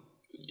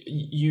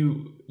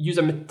use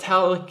a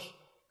metallic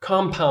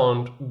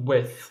compound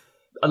with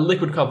a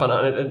liquid compound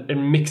and it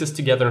mixes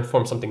together and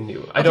forms something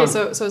new.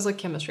 So it's like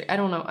chemistry. I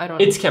don't know.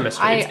 It's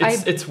chemistry.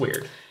 It's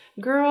weird.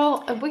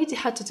 Girl, we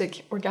had to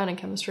take organic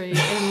chemistry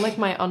in like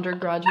my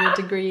undergraduate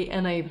degree,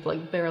 and I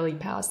like barely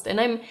passed.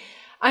 And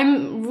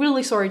I'm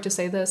really sorry to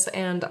say this,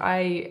 and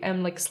I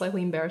am like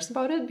slightly embarrassed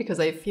about it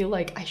because I feel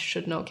like I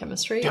should know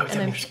chemistry. No,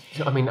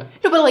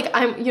 but like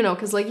I'm,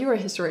 because like you're a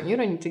historian, you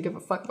don't need to give a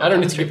fuck about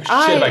chemistry. Need to give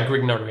a shit about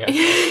Grignard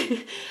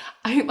reaction.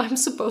 I'm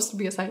supposed to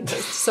be a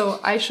scientist, so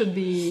I should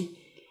be.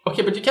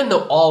 Okay, but you can't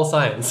know all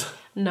science.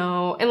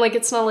 No, and like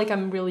it's not like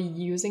I'm really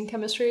using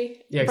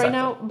chemistry right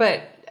now,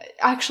 but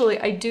actually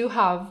I do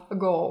have a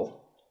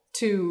goal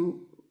to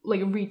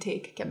like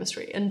retake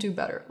chemistry and do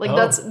better. Like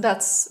that's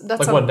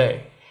like one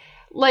day.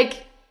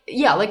 Like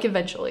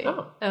eventually.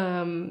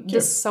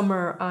 This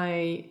summer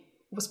I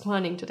was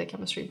planning to take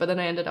chemistry, but then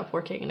I ended up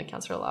working in a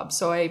cancer lab,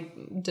 so I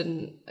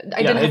didn't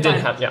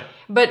have time.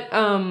 But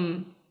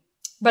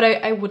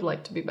I would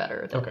like to be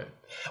better at it. Okay.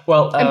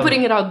 Well, I'm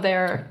putting it out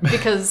there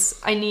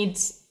because I need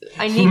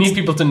you need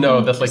people to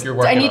know that like you're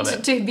working on it. I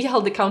need to be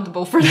held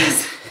accountable for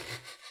this.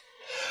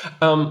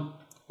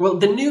 Well,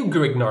 the new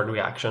Grignard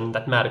reaction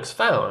that Maddox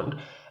found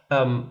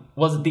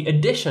was the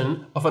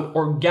addition of an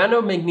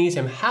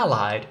organomagnesium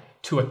halide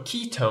to a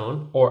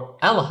ketone or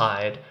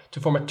aldehyde to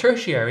form a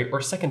tertiary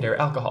or secondary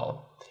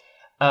alcohol.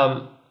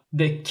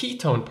 The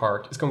ketone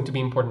part is going to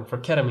be important for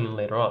ketamine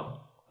later on.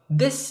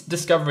 This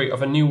discovery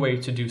of a new way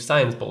to do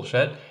science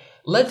bullshit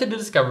led to the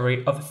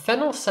discovery of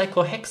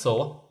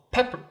phenylcyclohexyl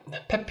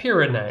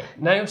pepyridine.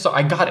 Now, so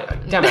I got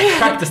it. Damn, I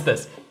practiced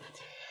this.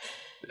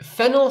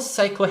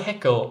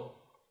 Phenylcyclohexyl.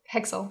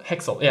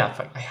 Hexyl.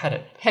 Yeah, I had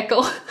it.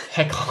 Heckle.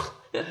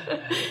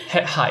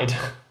 Hide.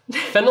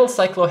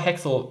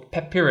 Phenylcyclohexyl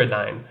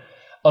pepyridine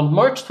on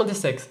March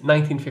 26,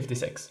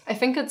 1956. I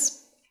think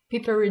it's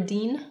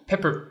piperidine.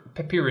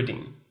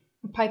 Pepyridine.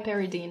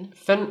 Piperidine.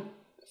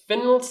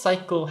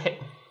 Phenylcyclohexyl.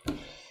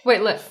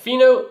 Wait, look.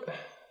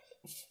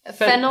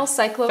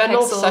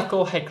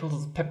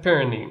 Phenylcyclohexyl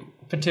pepyridine.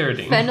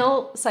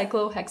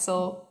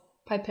 Phenylcyclohexyl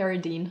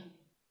piperidine.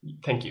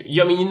 Thank you.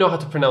 I mean, you know how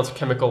to pronounce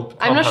chemical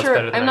compounds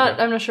better than I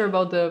do. I'm not sure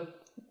about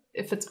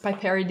if it's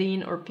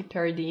piperidine or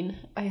piperidine.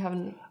 I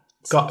haven't.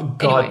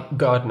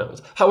 God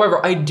knows.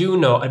 However, I do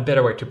know a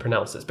better way to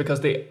pronounce this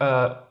because the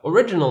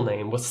original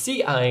name was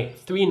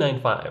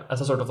CI-395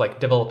 as a sort of like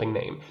developing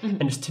name,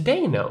 and is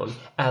today known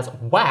as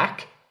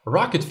WAC,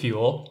 rocket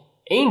fuel,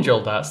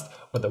 angel dust,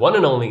 with the one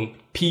and only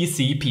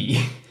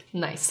PCP.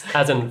 Nice.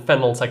 As in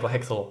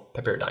phenylcyclohexyl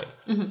pepyridine.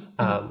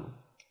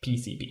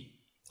 PCP.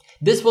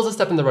 This was a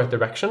step in the right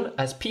direction,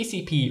 as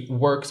PCP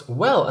works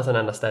well as an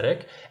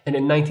anesthetic, and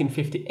in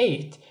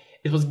 1958,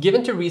 it was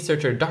given to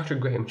researcher Dr.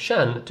 Graham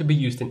Shen to be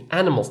used in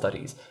animal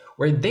studies,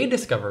 where they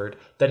discovered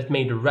that it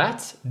made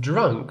rats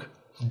drunk,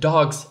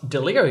 dogs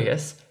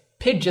delirious,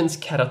 pigeons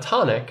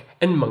catatonic,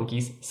 and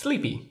monkeys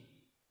sleepy.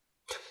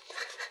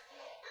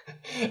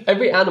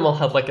 Every animal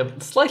had like a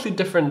slightly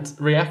different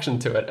reaction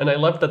to it, and I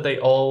love that they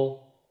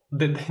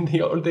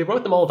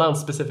wrote them all down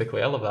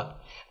specifically. I love that.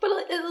 But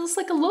it was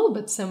like a little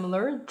bit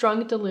similar: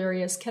 drunk,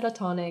 delirious,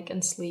 catatonic,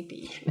 and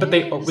sleepy. But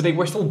they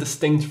were still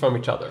distinct from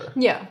each other.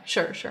 Yeah,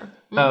 sure.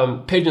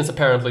 Pigeons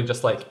apparently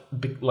just like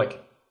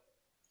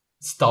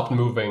stopped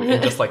moving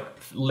and just like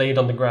laid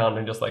on the ground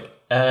and just like.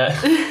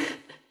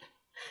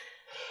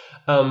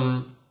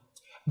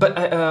 But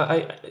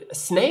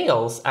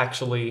snails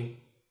actually.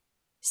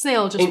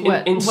 Snail just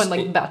went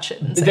like batshit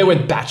insane. They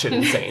went batshit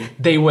insane.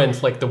 They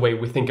went like the way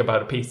we think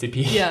about a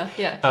PCP. Yeah.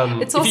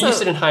 If you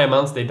use it in high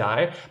amounts, they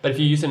die. But if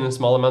you use it in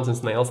small amounts in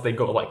snails, they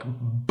go like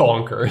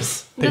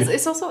bonkers.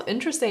 It's also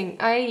interesting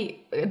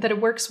that it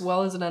works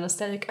well as an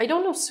anesthetic. I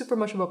don't know super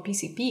much about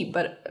PCP,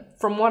 but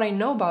from what I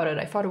know about it,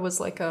 I thought it was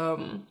like it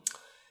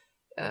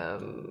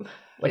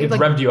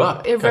revved you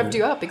up. It revved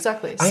you up,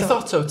 exactly. I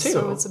thought so too.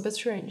 So it's a bit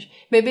strange.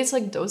 Maybe it's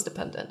like dose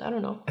dependent. I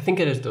don't know. I think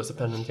it is dose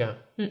dependent, yeah.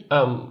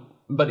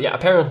 But yeah,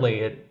 apparently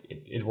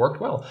it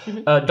worked well.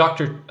 Mm-hmm.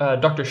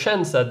 Dr.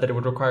 Shen said that it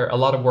would require a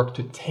lot of work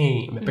to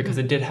tame because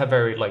it did have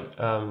very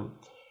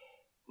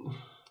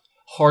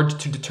hard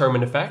to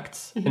determine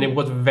effects, and it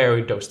was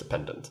very dose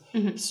dependent.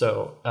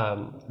 So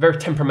very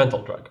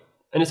temperamental drug.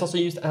 And it's also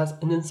used as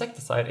an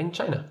insecticide in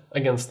China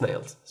against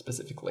snails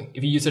specifically.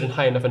 If you use it in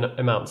high enough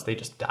amounts, they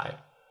just die.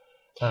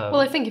 Well,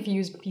 I think if you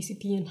use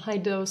PCP in high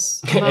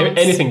dose amounts,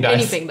 anything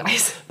dies. Anything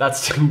dies.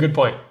 That's a good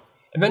point.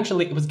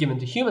 Eventually, it was given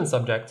to human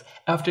subjects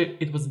after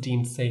it was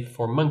deemed safe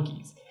for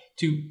monkeys,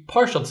 to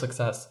partial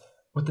success,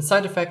 with the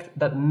side effect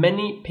that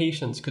many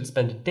patients could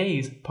spend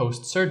days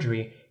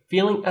post-surgery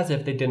feeling as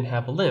if they didn't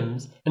have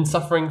limbs and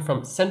suffering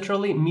from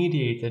centrally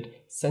mediated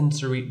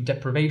sensory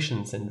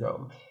deprivation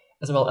syndrome,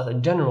 as well as a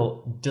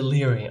general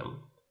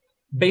delirium.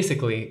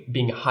 Basically,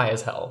 being high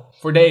as hell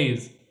for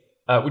days,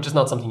 which is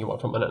not something you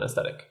want from an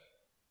anesthetic.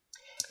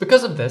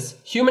 Because of this,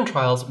 human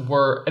trials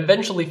were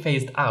eventually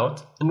phased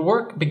out, and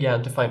work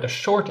began to find a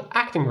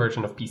short-acting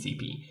version of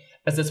PCP,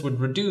 as this would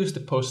reduce the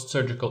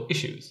post-surgical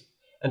issues.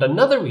 And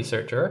another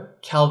researcher,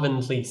 Calvin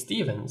Lee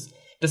Stevens,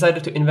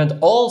 decided to invent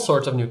all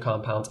sorts of new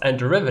compounds and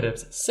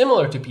derivatives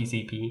similar to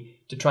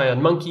PCP to try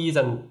on monkeys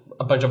and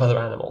a bunch of other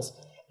animals.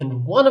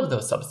 And one of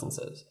those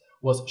substances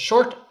was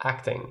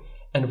short-acting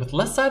and with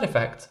less side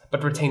effects,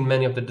 but retained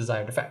many of the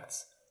desired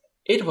effects.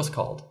 It was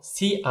called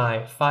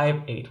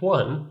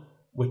CI-581,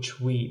 which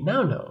we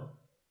now know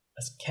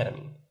as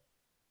ketamine.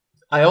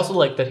 I also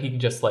like that he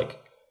just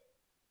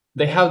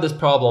they have this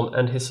problem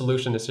and his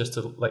solution is just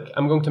to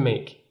I'm going to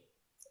make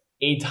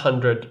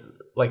 800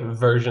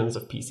 versions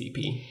of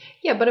PCP.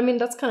 Yeah, but I mean,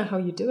 that's kind of how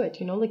you do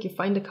it, you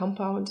find a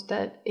compound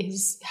that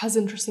has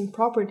interesting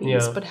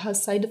properties, but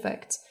has side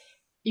effects.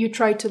 You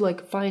try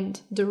to find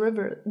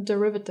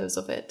derivatives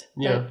of it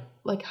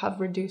that have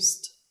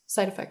reduced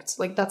side effects.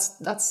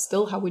 That's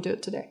still how we do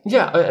it today.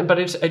 Yeah, but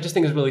I just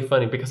think it's really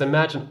funny because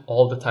imagine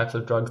all the types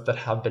of drugs that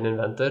have been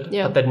invented,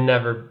 but that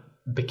never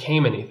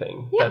became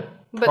anything. Yeah,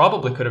 that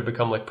probably could have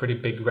become pretty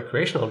big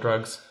recreational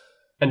drugs,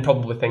 and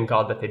probably thank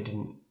God that they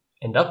didn't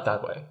end up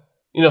that way.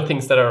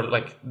 Things that are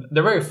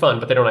they're very fun,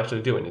 but they don't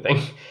actually do anything.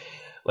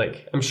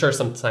 I'm sure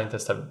some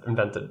scientists have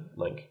invented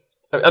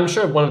I'm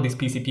sure one of these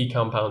PCP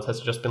compounds has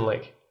just been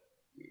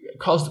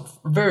caused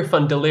very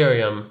fun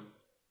delirium,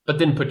 but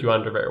didn't put you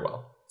under very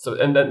well. So,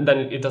 and then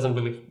it doesn't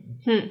really,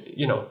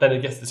 then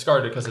it gets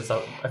discarded because it's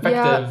not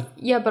effective.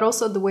 Yeah, but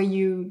also the way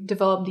you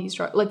develop these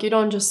drugs, you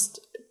don't just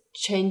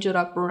change it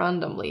up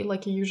randomly. You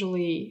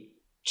usually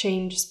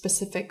change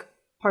specific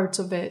parts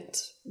of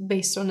it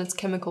based on its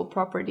chemical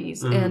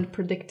properties and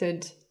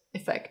predicted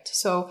effect.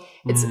 So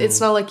it's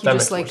not like you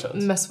just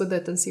mess with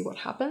it and see what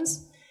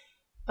happens.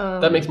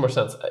 That makes more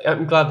sense.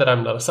 I'm glad that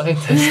I'm not a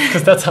scientist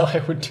because that's how I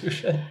would do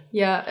shit.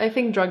 Yeah, I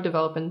think drug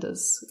development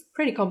is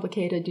pretty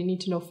complicated. You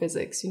need to know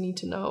physics. You need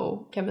to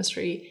know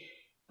chemistry.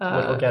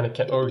 Organic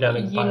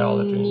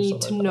biology. You need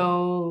to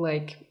know,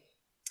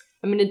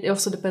 it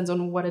also depends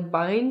on what it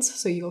binds.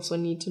 So you also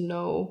need to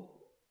know,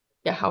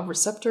 how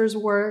receptors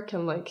work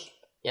and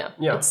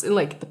it's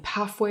the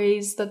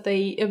pathways that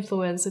they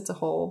influence. It's a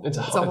whole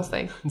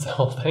thing. It's a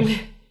whole thing.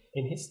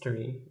 In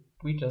history,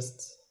 we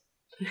just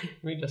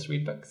read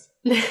books.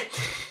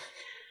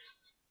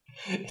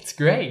 It's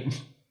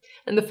great.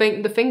 And the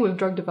thing with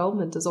drug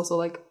development is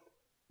also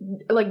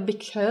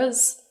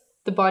because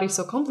the body's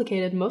so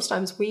complicated, most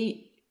times we're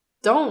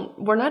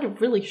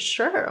not really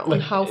sure on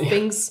how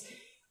things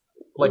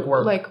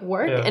work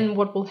and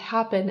what will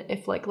happen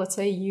if let's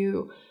say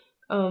you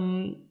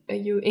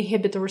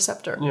inhibit a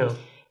receptor. Yeah.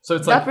 So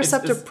it's that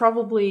receptor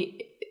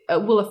probably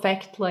will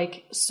affect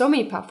so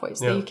many pathways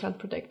that you can't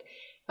predict.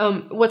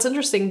 What's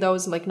interesting though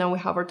is now we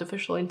have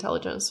artificial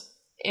intelligence,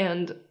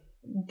 and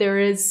there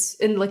is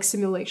in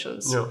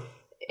simulations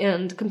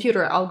and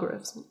computer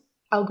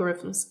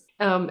algorithms,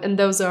 and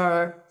those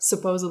are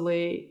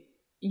supposedly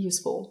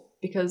useful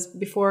because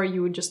before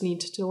you would just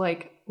need to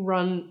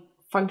run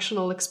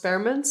functional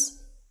experiments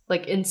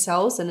in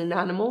cells and in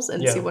animals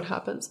and see what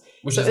happens.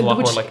 Which is a lot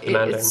more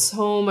demanding. It's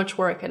so much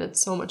work and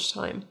it's so much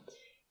time.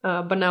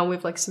 But now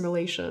with like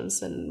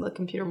simulations and like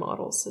computer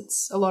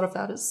models, a lot of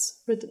that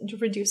is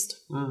reduced.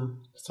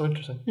 So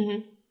interesting.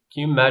 Can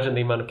you imagine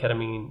the amount of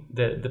ketamine,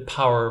 the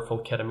powerful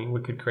ketamine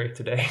we could create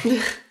today?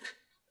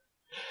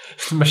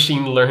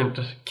 Machine learned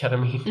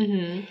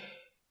ketamine.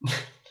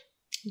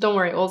 Don't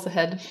worry, all's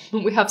ahead.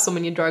 We have so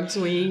many drugs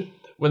we're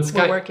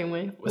working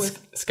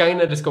with.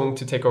 Skynet is going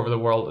to take over the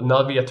world,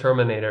 not via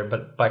Terminator,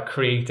 but by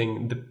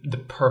creating the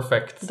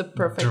perfect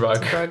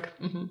drug.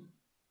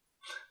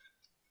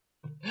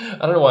 I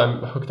don't know why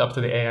I'm hooked up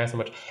to the AI so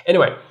much.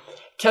 Anyway,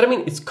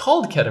 ketamine is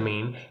called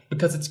ketamine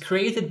because it's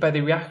created by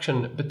the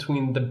reaction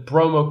between the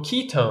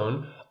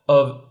bromoketone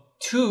of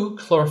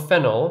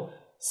 2-chlorophenyl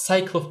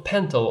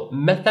cyclopentyl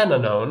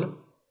methanone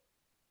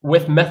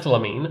with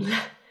methylamine.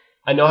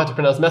 I know how to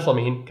pronounce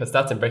methylamine because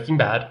that's in Breaking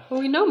Bad. Well,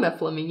 we know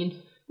methylamine.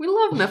 We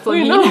love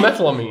methylamine. We know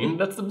methylamine.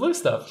 That's the blue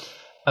stuff.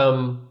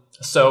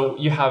 So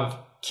you have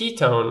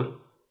ketone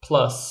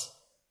plus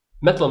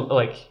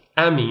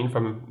amine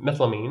from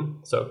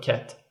methylamine, so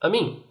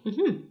ketamine.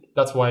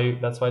 That's why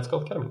it's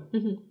called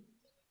ketamine.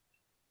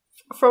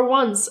 For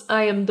once,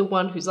 I am the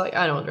one who's like,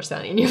 I don't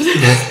understand any of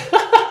this.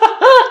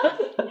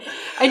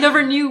 I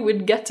never knew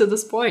we'd get to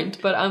this point,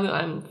 but I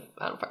don't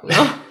fucking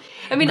know.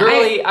 I mean,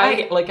 Girlie,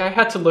 I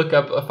had to look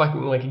up a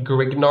fucking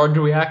Grignard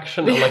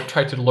reaction and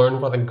try to learn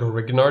what a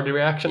Grignard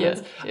reaction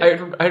is.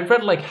 Yeah. I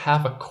read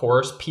half a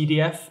course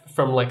PDF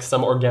from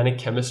some organic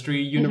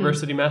chemistry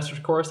university master's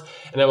course,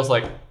 and I was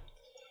like,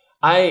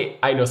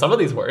 I know some of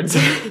these words.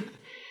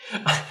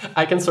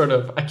 I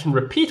can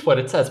repeat what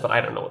it says, but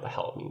I don't know what the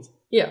hell it means.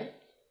 Yeah.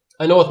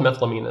 I know what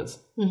methylamine is.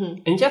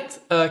 And yet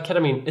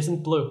ketamine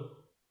isn't blue.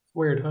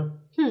 Weird, huh?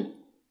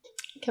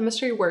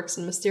 Chemistry works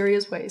in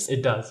mysterious ways.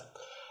 It does.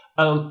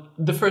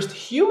 The first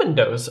human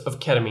dose of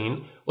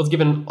ketamine was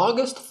given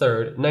August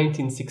 3rd,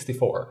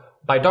 1964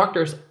 by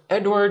doctors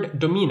Edward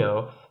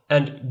Domino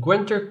and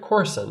Guenter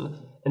Corson,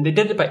 and they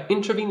did it by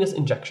intravenous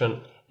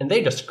injection, and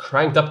they just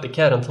cranked up the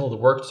ket until it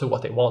worked to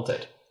what they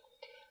wanted.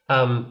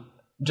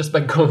 Just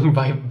by going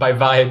by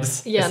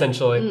vibes,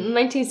 essentially.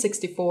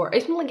 1964. I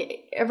think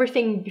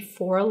everything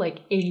before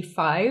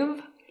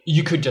 85...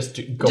 You could just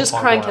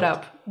crank it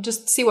up.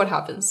 Just see what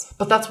happens.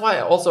 But that's why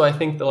also I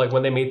think that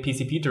when they made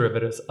PCP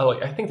derivatives,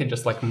 I think they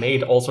just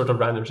made all sorts of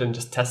random shit and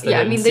just tested it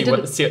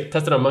and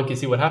tested on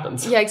monkeys, see what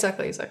happens. Yeah,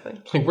 exactly.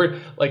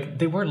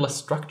 They were less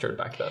structured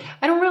back then.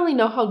 I don't really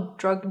know how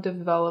drug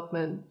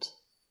development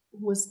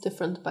was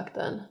different back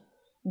then,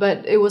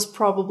 but it was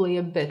probably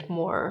a bit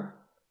more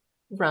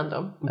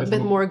random, a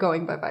bit more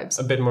going by vibes,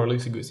 a bit more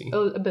loosey-goosey.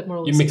 A bit more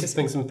loosey-goosey. You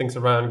mix some things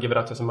around, give it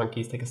out to some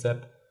monkeys, take a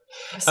sip.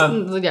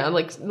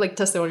 Like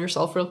test it on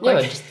yourself real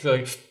quick. Yeah,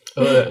 just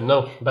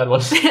no, bad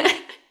one.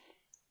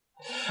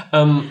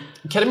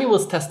 Ketamine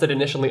was tested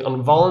initially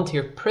on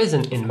volunteer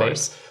prison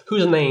inmates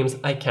whose names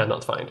I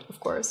cannot find. Of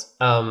course.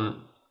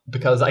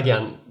 Because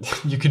again,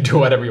 you could do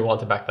whatever you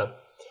wanted back then.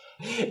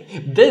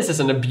 This is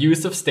an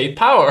abuse of state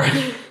power.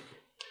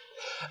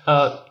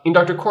 In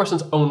Dr.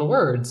 Corson's own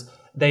words,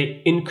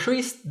 they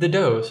increased the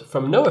dose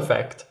from no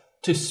effect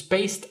to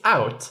spaced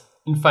out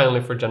and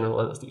finally for general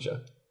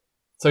anesthesia.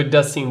 So it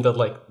does seem that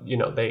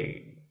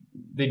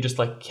they just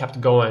kept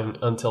going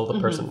until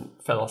the person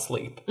fell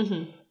asleep.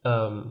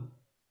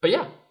 But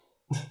yeah,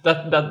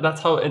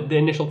 that's how the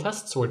initial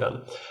tests were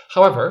done.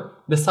 However,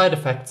 the side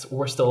effects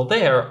were still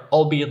there,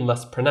 albeit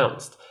less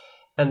pronounced.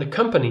 And the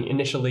company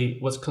initially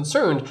was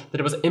concerned that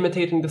it was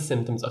imitating the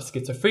symptoms of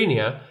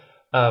schizophrenia,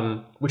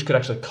 which could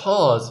actually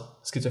cause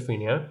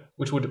schizophrenia,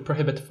 which would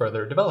prohibit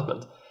further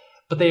development.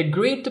 But they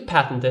agreed to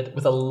patent it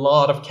with a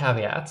lot of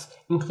caveats,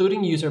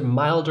 including using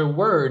milder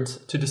words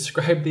to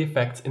describe the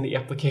effects in the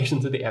application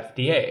to the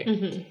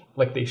FDA.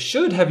 They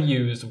should have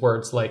used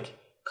words like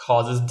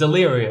causes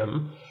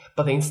delirium,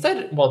 but they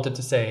instead wanted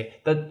to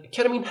say that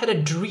ketamine had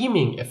a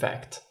dreaming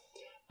effect,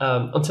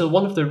 until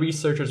one of the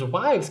researchers'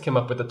 wives came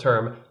up with the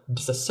term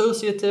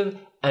dissociative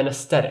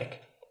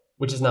anesthetic,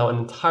 which is now an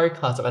entire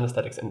class of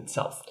anesthetics in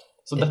itself.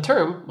 So the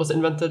term was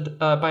invented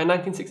by a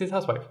 1960s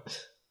housewife.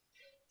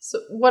 So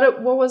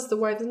what was the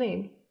wife's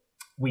name?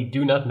 We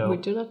do not know. We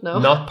do not know.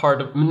 Not part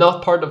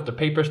of the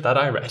papers that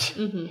I read.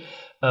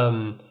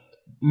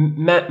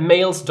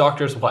 Male's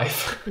doctor's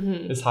wife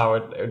is how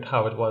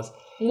it was.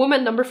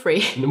 Woman number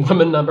 3.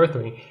 Woman number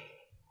 3.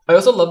 I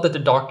also love that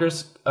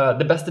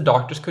the best the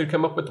doctors could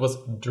come up with was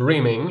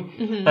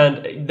dreaming,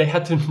 and they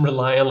had to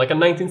rely on a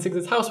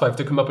 1960s housewife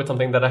to come up with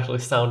something that actually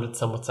sounded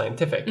somewhat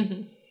scientific.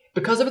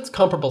 Because of its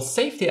comparable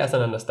safety as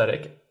an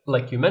anesthetic,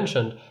 like you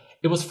mentioned,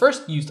 it was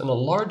first used on a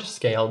large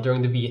scale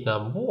during the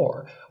Vietnam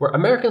War, where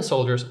American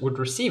soldiers would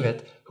receive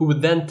it, who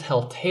would then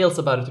tell tales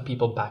about it to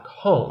people back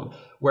home,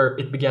 where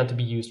it began to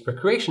be used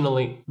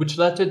recreationally, which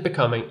led to it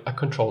becoming a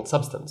controlled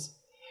substance.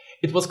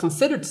 It was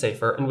considered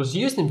safer and was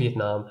used in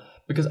Vietnam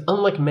because,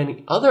 unlike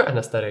many other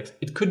anesthetics,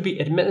 it could be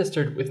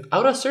administered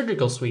without a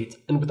surgical suite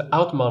and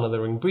without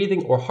monitoring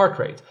breathing or heart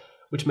rate,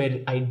 which made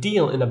it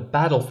ideal in a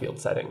battlefield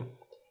setting.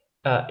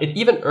 It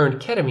even earned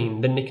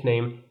ketamine the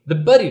nickname the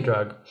buddy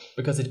drug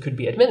because it could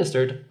be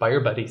administered by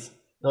your buddies.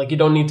 You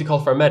don't need to call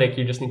for a medic,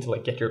 you just need to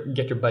get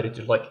your buddy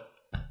to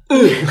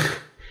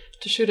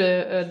To shoot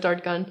a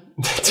dart gun.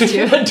 To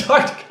shoot a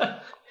dart gun.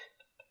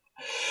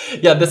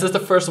 Yeah, this is the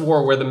first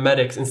war where the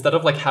medics, instead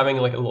of like having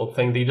like a little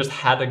thing, they just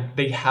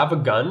they have a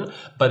gun,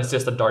 but it's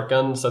just a dart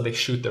gun, so they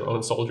shoot their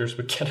own soldiers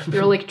with ketamine.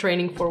 You're like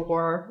training for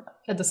war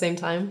at the same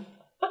time.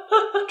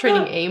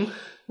 Training aim,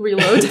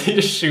 reload. They're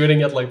just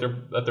shooting at like their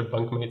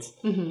bunkmates.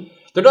 Mm-hmm.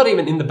 They're not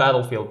even in the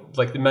battlefield.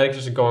 Like the medics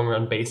are just going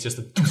around base just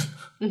to,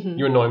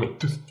 you annoy me.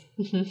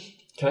 Mm-hmm.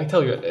 Can I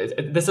tell you,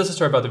 this is a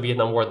story about the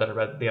Vietnam War that I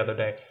read the other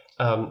day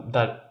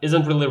that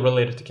isn't really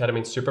related to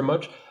ketamine super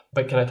much,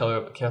 but can I tell you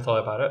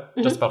about it?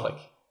 Mm-hmm. Just about like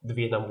the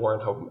Vietnam War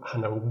and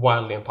how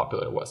wildly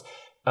unpopular it was.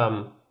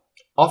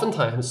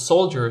 Oftentimes,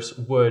 soldiers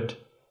would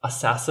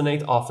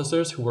assassinate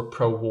officers who were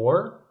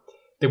pro-war.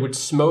 They would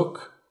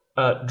smoke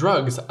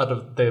drugs out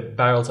of the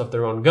barrels of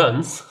their own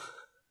guns.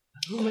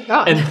 Oh my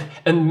god.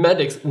 And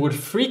medics would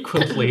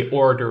frequently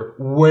order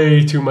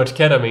way too much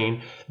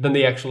ketamine than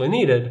they actually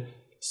needed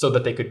so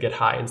that they could get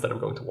high instead of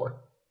going to war.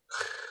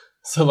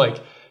 So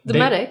like... The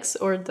medics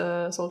or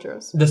the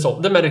soldiers?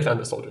 The medics and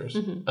the soldiers.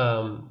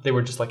 Mm-hmm. They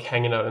were just like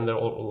hanging out in their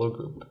little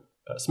group,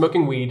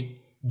 smoking weed,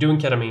 doing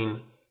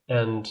ketamine,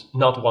 and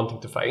not wanting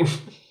to fight.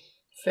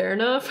 Fair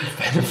enough.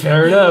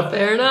 Fair enough.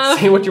 Fair enough.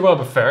 Say what you want,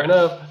 but fair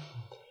enough.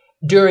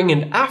 During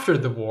and after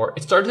the war,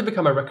 it started to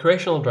become a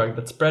recreational drug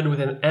that spread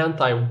within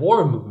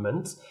anti-war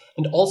movements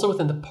and also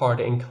within the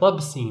party and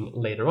club scene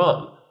later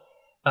on.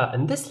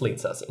 And this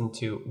leads us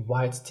into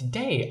why it's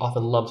today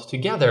often lumped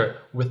together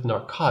with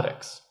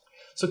narcotics.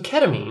 So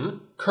ketamine,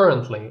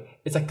 currently,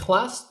 is a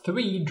class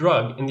 3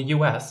 drug in the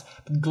US,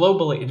 but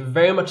globally it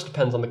very much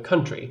depends on the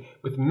country,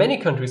 with many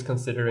countries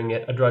considering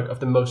it a drug of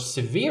the most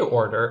severe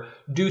order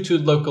due to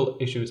local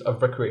issues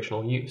of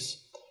recreational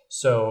use.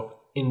 So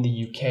in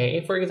the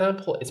UK, for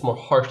example, it's more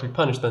harshly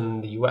punished than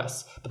in the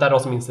US, but that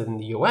also means that in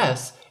the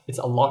US, it's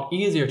a lot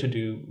easier to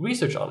do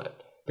research on it.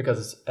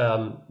 Because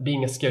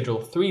being a Schedule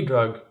 3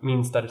 drug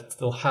means that it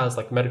still has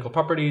like medical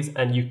properties,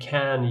 and you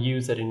can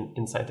use it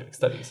in scientific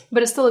studies.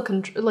 But it's still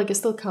it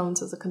still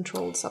counts as a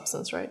controlled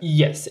substance, right?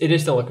 Yes, it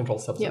is still a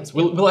controlled substance.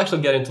 Yeah. We'll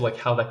actually get into like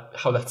how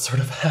that sort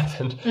of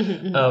happened.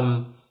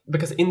 Mm-hmm.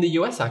 Because in the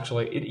US,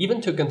 actually, it even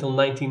took until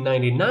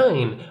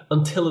 1999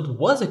 until it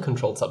was a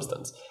controlled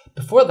substance.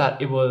 Before that,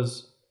 it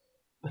was.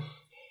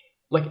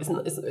 Like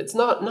it's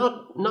not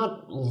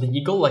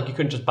legal. Like you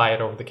couldn't just buy it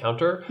over the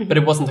counter, but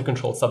it wasn't a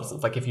controlled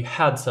substance. Like if you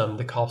had some,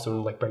 the cops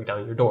wouldn't like break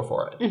down your door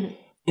for it. Mm-hmm.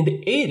 In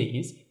the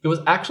 80s, it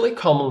was actually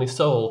commonly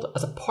sold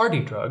as a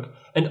party drug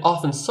and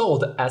often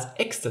sold as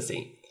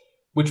ecstasy,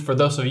 which for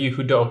those of you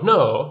who don't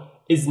know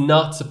is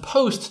not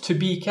supposed to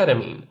be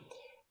ketamine.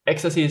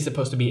 Ecstasy is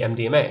supposed to be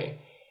MDMA.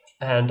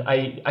 And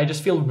I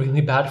just feel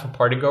really bad for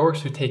partygoers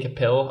who take a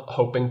pill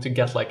hoping to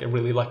get like a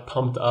really like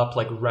pumped up,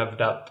 like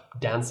revved up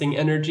dancing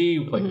energy,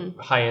 like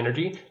high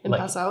energy. And like,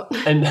 pass out.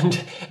 And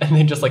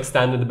they just like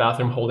stand in the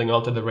bathroom holding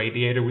onto the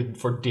radiator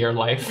for dear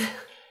life,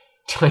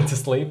 trying to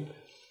sleep.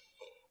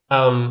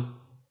 To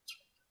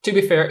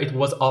be fair, it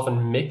was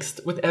often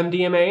mixed with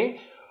MDMA,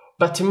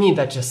 but to me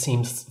that just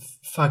seems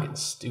fucking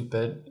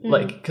stupid. Mm.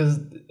 Like, because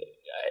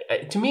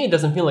to me it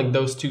doesn't feel like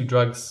those two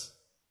drugs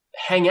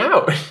hang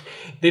out.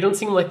 They don't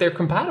seem like they're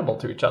compatible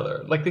to each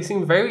other. Like they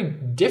seem very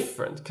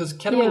different because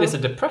ketamine is a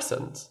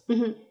depressant,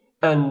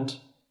 and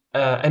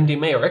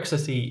MDMA or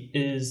ecstasy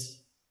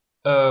is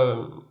I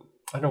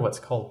don't know what it's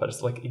called, but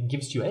it's like it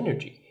gives you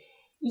energy.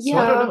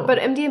 Yeah, so but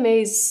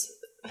MDMA is.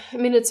 I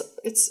mean, it's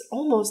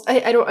almost.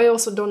 I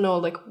also don't know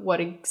like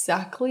what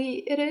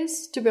exactly it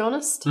is. To be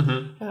honest,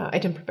 I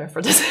didn't prepare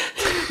for this.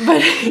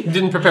 But you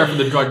didn't prepare for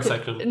the drug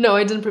section. No,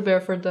 I didn't prepare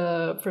for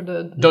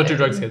the. Don't do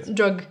drugs, kids.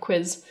 Drug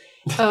quiz.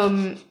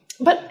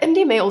 But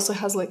MDMA also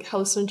has like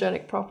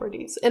hallucinogenic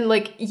properties, and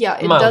like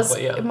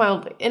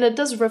mildly, and it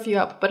does rough you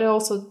up, but it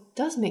also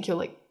does make you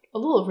like a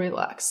little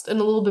relaxed and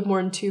a little bit more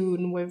in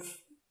tune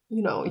with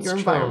your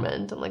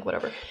environment and like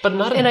whatever. But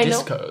not in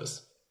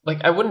discos.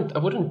 Like I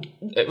wouldn't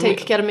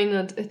take ketamine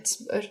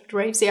at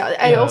raves. Yeah,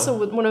 I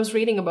also when I was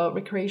reading about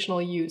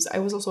recreational use, I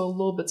was also a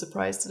little bit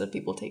surprised that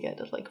people take it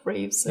at like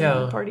raves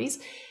and parties.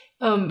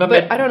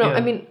 But I don't know. Yeah.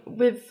 I mean,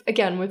 with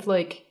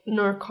like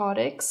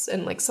narcotics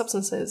and like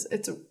substances,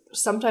 it's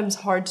sometimes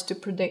hard to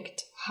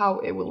predict how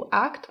it will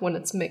act when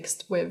it's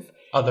mixed with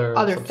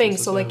other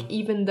things. So like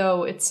even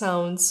though it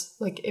sounds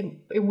like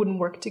it wouldn't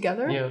work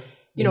together,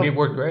 maybe it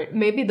worked great.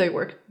 Maybe they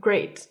work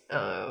great.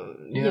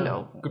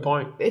 Good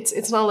point.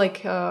 It's not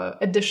like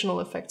additional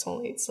effects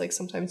only. It's like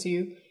sometimes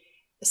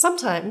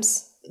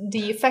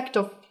the effect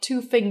of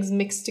two things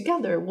mixed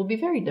together will be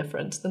very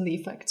different than the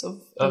effects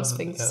of those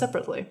things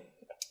separately.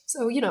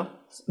 So,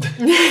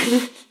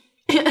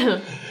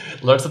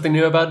 learn something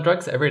new about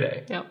drugs every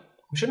day. Yeah.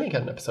 We should make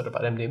an episode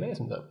about MDMA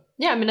sometime.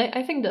 Yeah, I mean,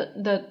 I think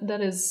that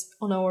is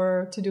on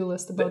our to-do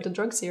list about the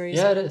drug series.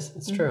 Yeah, it is.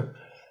 It's true.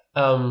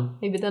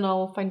 Maybe then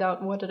I'll find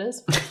out what it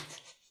is.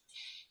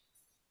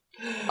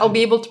 I'll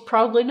be able to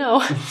proudly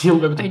know. You'll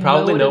be able to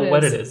proudly know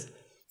what it is.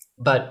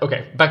 But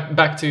okay,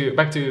 back to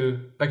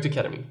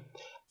ketamine.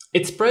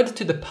 It spread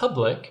to the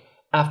public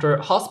after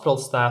hospital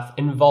staff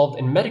involved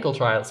in medical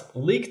trials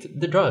leaked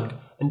the drug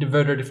and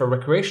diverted it for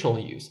recreational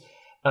use.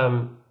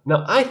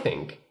 Now,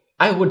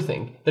 I would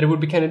think that it would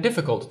be kind of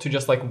difficult to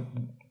just like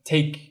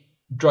take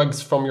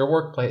drugs from your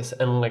workplace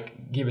and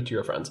like give it to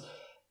your friends.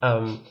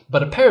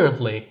 But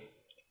apparently,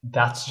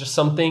 that's just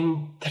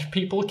something that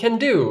people can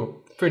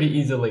do pretty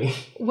easily.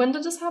 When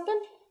did this happen?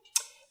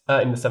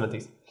 In the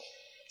 70s.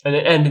 And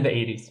in the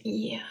 80s.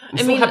 Yeah. It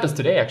still happens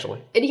today,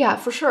 actually. Yeah,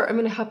 for sure. I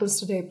mean, it happens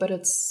today, but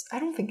I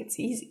don't think it's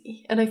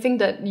easy. And I think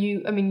that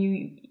you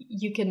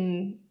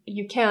can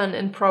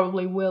and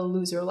probably will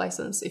lose your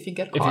license if you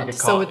get caught. If you get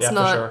caught, so it's yeah,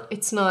 not, for sure.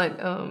 it's not,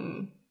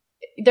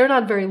 they're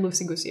not very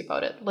loosey-goosey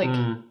about it. Like,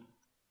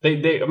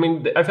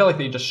 I feel like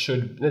they just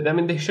should,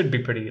 they should be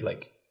pretty,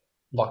 like,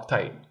 locked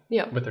tight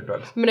with their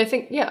drugs. I mean, I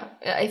think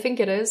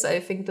it is.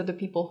 I think that the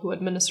people who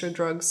administer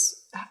drugs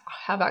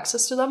have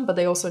access to them, but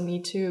they also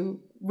need to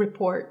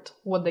report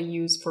what they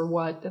use for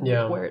what and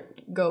where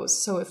it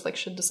goes. So if like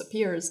shit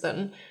disappears,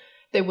 then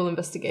they will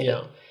investigate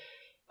it.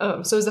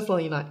 So it's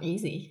definitely not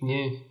easy.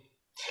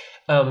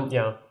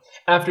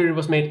 After it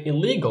was made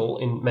illegal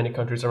in many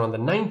countries around the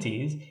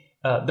 90s,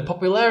 the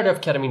popularity of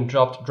ketamine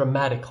dropped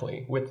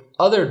dramatically, with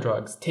other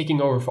drugs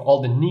taking over for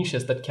all the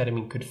niches that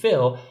ketamine could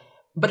fill,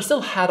 but it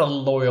still had a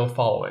loyal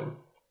following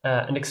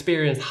and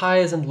experienced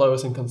highs and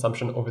lows in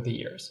consumption over the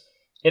years.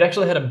 It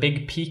actually had a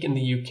big peak in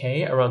the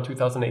UK around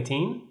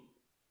 2018.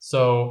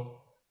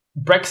 So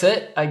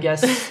Brexit, I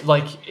guess,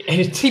 like...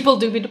 People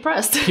do be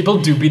depressed. People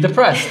do be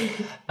depressed.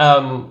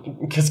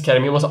 Because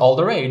ketamine was all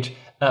the rage.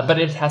 But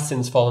it has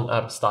since fallen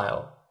out of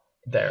style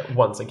there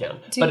once again.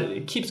 But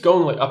it keeps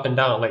going like up and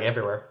down, like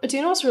everywhere. Do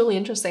you know what's really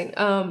interesting?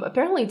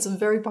 Apparently it's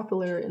very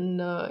popular in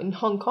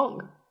Hong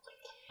Kong.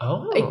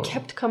 Oh. It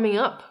kept coming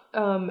up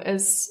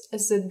as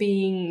it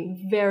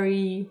being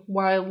very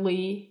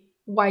widely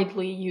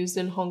used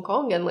in Hong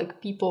Kong, and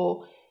like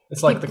people...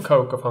 It's like the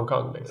Coke of Hong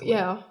Kong, basically.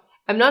 Yeah.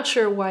 I'm not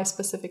sure why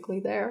specifically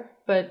there,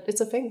 but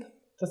it's a thing.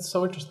 That's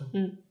so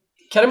interesting.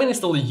 Ketamine is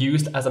still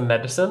used as a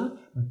medicine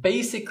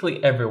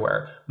basically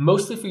everywhere,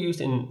 mostly for use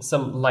in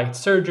some light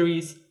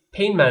surgeries,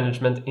 pain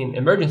management in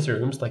emergency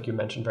rooms, like you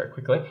mentioned very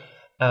quickly,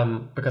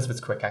 because of its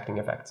quick-acting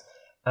effects,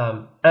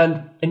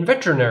 and in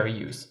veterinary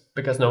use,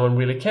 because no one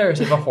really cares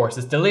if a horse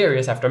is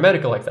delirious after a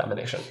medical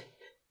examination.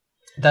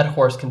 That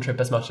horse can trip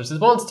as much as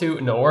it wants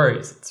to, no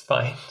worries, it's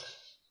fine.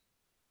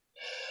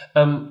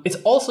 It's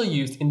also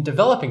used in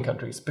developing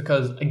countries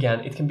because,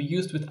 again, it can be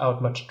used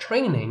without much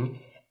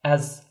training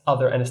as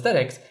other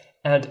anesthetics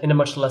and in a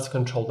much less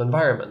controlled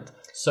environment.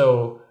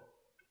 So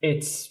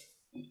it's,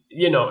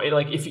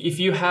 if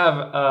you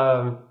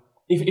have,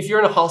 if you're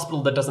in a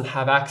hospital that doesn't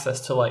have access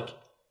to like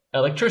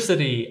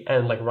electricity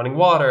and like running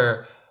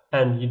water,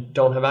 and you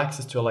don't have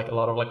access to like a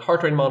lot of like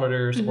heart rate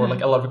monitors or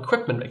like a lot of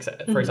equipment,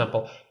 for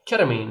example,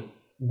 ketamine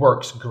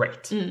works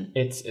great.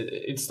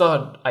 It's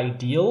not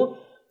ideal,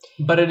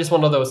 but it is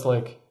one of those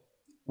like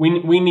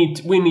we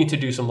need to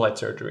do some light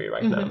surgery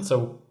right now.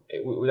 So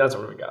that's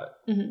what we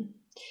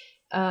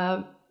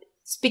got.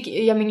 Speaking,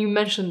 you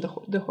mentioned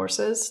the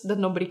horses, that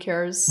nobody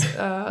cares.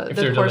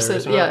 If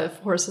horses, if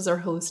horses are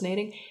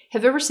hallucinating.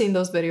 Have you ever seen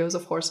those videos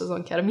of horses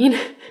on ketamine?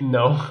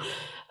 No.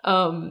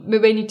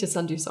 Maybe I need to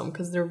send you some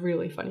because they're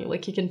really funny.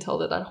 Like you can tell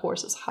that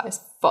horse is high as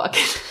fuck.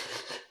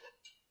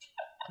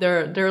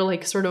 They're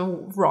like sort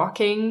of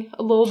rocking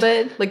a little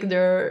bit. Like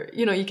they're,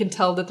 you can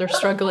tell that they're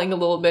struggling a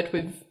little bit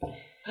with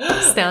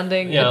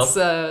standing. Yeah,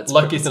 it's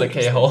Lucky's in a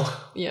K-hole.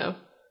 Yeah,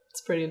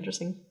 it's pretty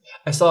interesting.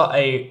 I saw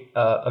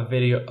a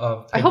video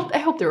of... I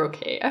hope they're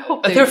okay. I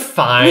hope they're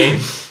fine.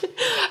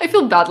 I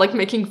feel bad like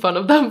making fun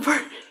of them for...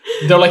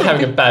 They're like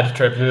having a bad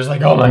trip. They're just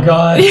like, oh my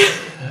god,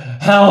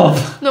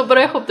 help. No, but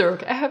I hope they're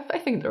okay. I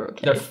think they're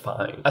okay. They're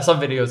fine. I saw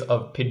videos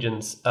of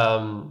pigeons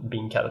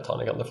being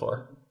catatonic on the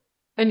floor.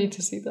 I need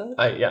to see that.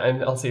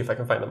 And I'll see if I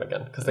can find them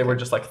again. Because they were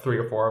just like 3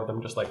 or 4 of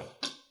them just like...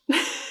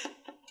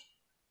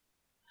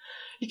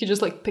 You could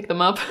just like pick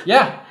them up.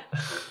 Yeah.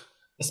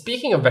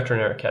 Speaking of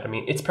veterinary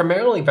ketamine, it's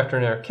primarily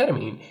veterinary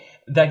ketamine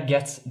that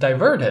gets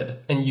diverted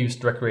and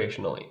used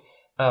recreationally.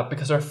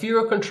 Because there are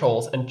fewer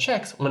controls and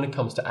checks when it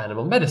comes to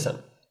animal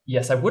medicine.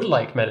 Yes, I would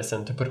like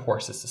medicine to put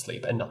horses to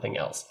sleep and nothing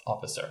else,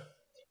 officer.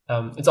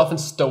 It's often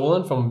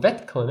stolen from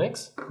vet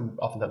clinics, who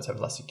oftentimes have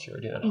less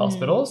security than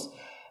hospitals,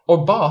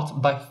 or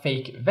bought by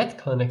fake vet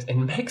clinics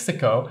in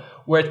Mexico,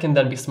 where it can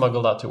then be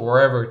smuggled out to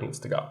wherever it needs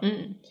to go.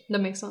 That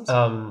makes sense.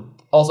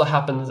 Also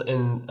happens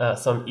in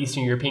some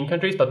Eastern European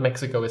countries, but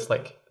Mexico is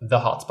like the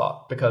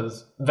hotspot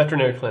because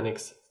veterinary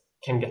clinics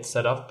can get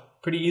set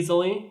up pretty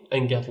easily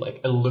and get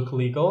like and look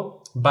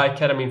legal, buy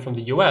ketamine from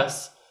the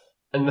US,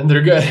 and then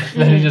they're good.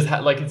 Then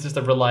it's just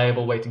a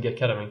reliable way to get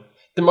ketamine.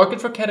 The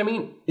market for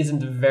ketamine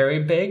isn't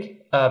very big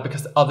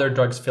because other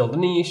drugs fill the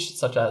niche,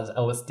 such as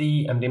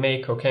LSD,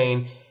 MDMA,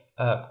 cocaine.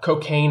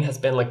 Cocaine has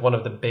been like one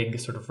of the big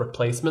sort of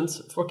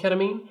replacements for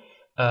ketamine,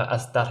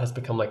 as that has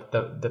become like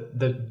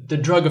the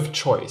drug of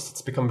choice.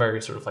 It's become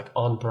very sort of like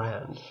on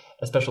brand,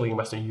 especially in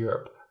Western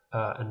Europe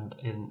and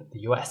in the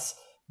US.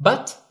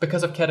 But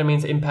because of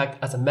ketamine's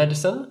impact as a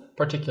medicine,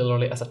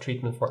 particularly as a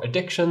treatment for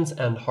addictions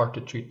and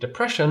hard-to-treat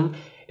depression,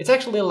 it's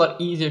actually a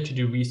lot easier to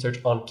do research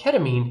on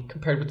ketamine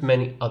compared with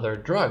many other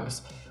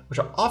drugs, which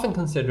are often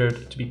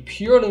considered to be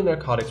purely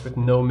narcotics with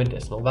no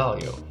medicinal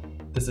value.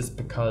 This is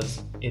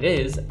because it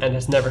is, and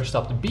has never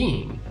stopped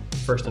being,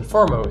 first and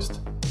foremost,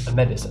 a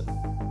medicine.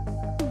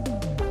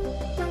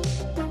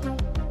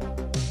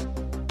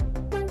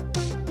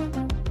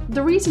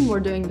 The reason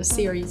we're doing this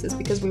series is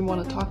because we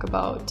want to talk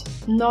about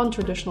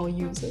non-traditional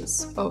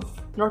uses of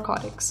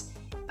narcotics.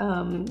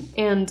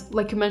 And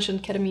like you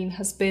mentioned, ketamine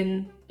has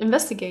been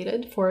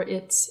investigated for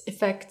its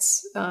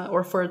effects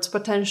or for its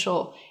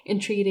potential in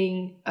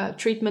treating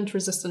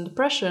treatment-resistant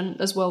depression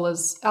as well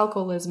as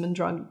alcoholism and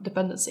drug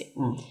dependency.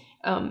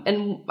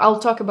 And I'll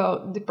talk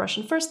about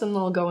depression first, and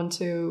then I'll go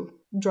into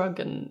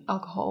drug and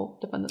alcohol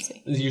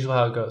dependency. This is usually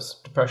how it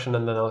goes. Depression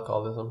and then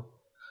alcoholism.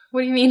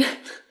 What do you mean?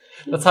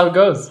 That's how it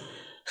goes.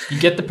 You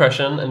get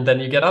depression and then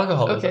you get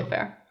alcoholism. Okay,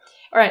 fair.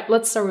 All right,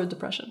 let's start with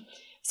depression.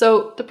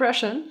 So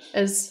depression,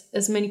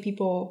 as many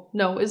people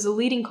know, is the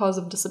leading cause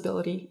of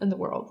disability in the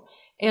world.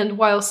 And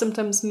while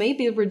symptoms may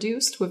be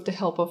reduced with the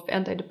help of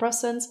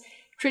antidepressants,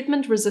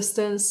 treatment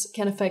resistance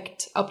can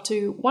affect up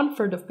to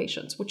 1/3 of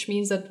patients, which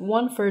means that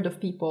 1/3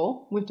 of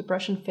people with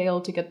depression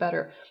fail to get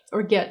better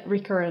or get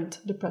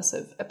recurrent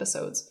depressive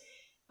episodes.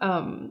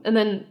 And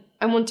then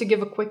I want to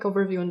give a quick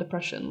overview on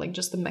depression, like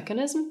just the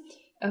mechanism.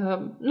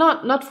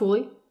 Not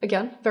fully,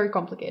 again, very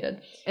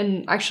complicated.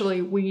 And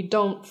actually, we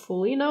don't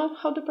fully know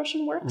how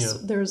depression works.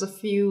 Yeah. There's a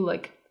few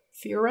like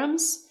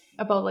theorems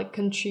about like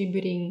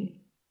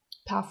contributing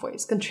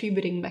pathways,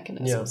 contributing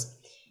mechanisms.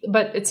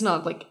 But it's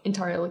not like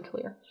entirely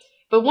clear.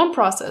 But one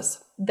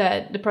process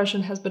that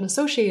depression has been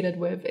associated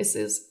with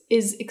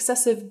is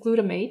excessive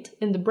glutamate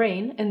in the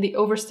brain and the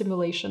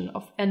overstimulation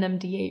of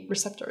NMDA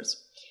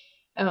receptors.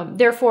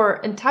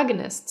 Therefore,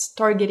 antagonists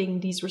targeting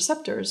these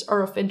receptors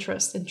are of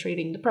interest in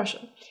treating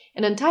depression.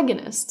 And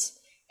antagonists,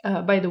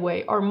 by the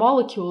way, are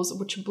molecules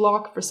which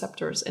block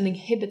receptors and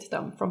inhibit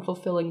them from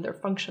fulfilling their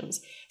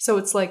functions. So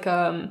it's like,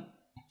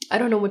 I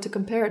don't know what to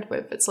compare it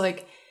with. It's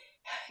like,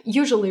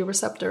 usually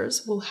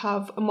receptors will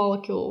have a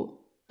molecule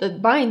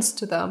that binds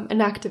to them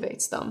and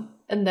activates them,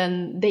 and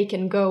then they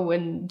can go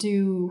and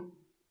do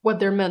what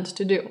they're meant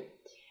to do.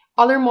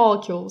 Other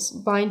molecules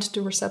bind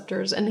to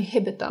receptors and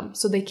inhibit them,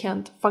 so they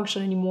can't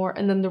function anymore,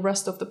 and then the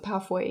rest of the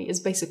pathway is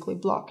basically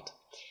blocked.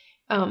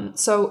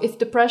 So if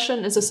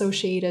depression is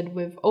associated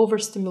with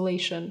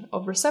overstimulation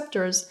of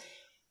receptors,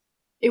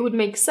 it would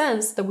make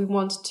sense that we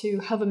want to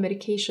have a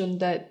medication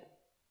that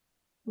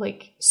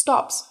like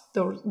stops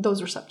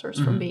those receptors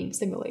from being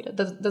stimulated.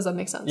 Does that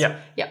make sense?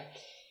 Yeah.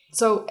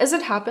 So as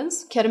it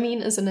happens,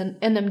 ketamine is an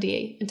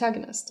NMDA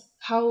antagonist.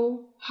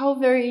 How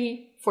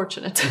very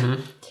fortunate.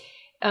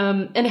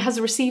 And it has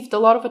received a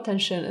lot of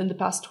attention in the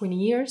past 20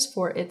 years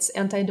for its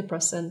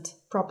antidepressant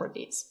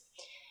properties.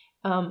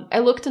 I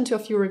looked into a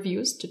few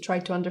reviews to try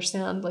to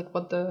understand like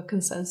what the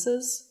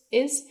consensus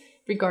is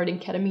regarding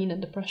ketamine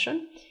and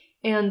depression,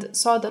 and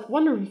saw that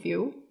one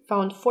review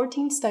found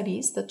 14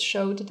 studies that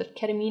showed that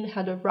ketamine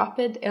had a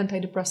rapid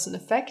antidepressant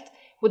effect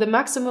with a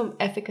maximum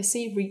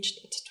efficacy reached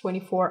at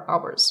 24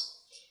 hours.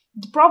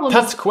 The problem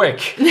That's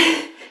quick.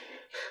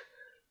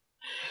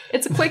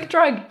 It's a quick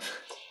drug.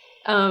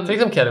 Take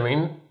some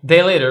ketamine.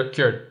 Day later,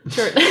 cured.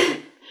 Sure.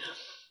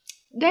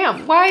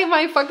 Damn, why am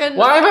I fucking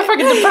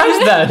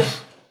depressed then?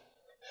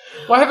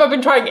 Why have I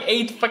been trying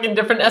 8 fucking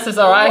different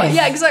SSRIs?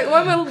 Yeah, exactly.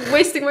 Why am I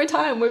wasting my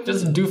time with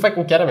Just do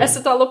fucking ketamine.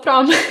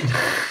 Escitalopram?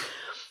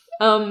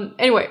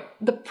 Anyway,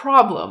 the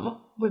problem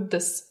with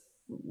this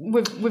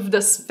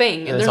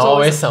thing, and there's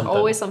always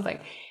something,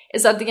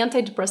 is that the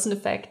antidepressant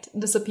effect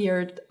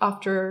disappeared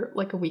after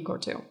like a week or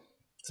two.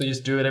 So you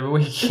just do it every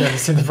week. You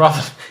see the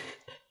problem.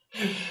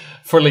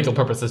 For legal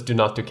purposes, do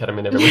not do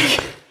ketamine every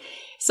week.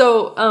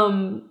 So,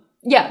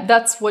 yeah,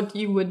 that's what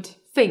you would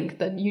think,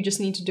 that you just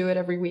need to do it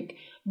every week.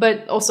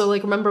 But also,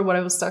 like, remember what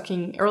I was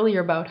talking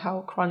earlier about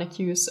how chronic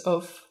use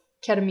of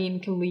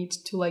ketamine can lead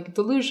to, like,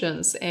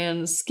 delusions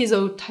and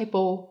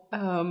schizotypal,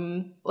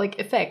 like,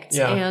 effects.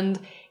 Yeah. And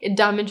it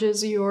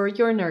damages your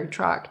urinary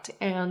tract,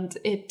 and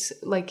it,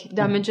 like,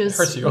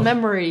 damages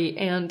memory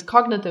and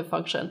cognitive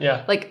function.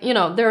 Yeah. Like, you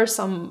know, there's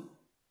some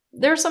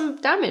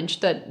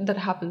damage that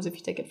happens if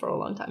you take it for a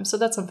long time. So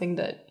that's something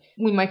that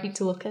we might need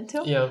to look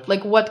into. Yeah.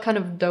 Like what kind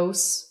of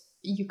dose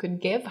you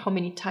could give, how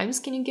many times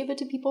can you give it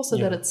to people so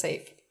that it's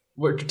safe.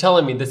 You're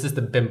telling me this is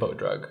the bimbo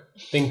drug,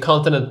 the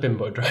incontinent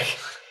bimbo drug.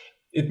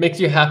 It makes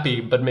you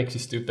happy, but makes you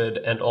stupid,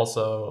 and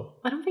also...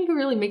 I don't think it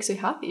really makes you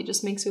happy. It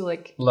just makes you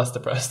like... less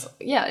depressed.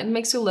 Yeah, it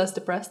makes you less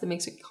depressed. It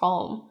makes you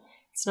calm.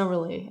 It's not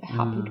really a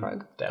happy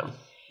drug. Damn.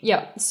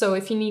 Yeah, so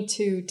if you need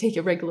to take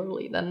it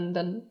regularly, then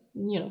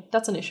you know,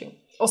 that's an issue.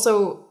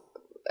 Also,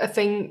 a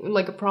thing,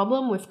 like a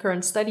problem with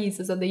current studies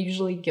is that they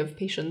usually give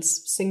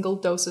patients single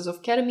doses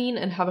of ketamine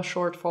and have a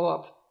short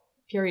follow-up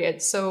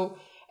period. So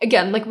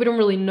again, like we don't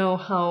really know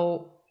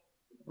how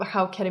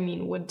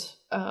ketamine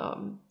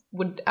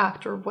would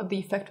act or what the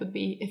effect would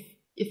be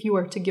if you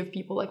were to give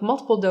people like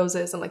multiple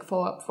doses and like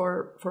follow up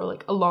for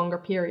like a longer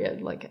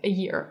period, like a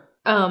year.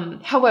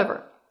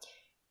 However,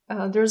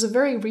 there's a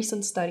very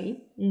recent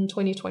study in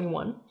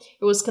 2021.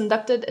 It was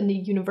conducted in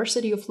the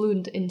University of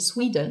Lund in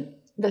Sweden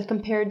that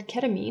compared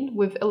ketamine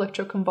with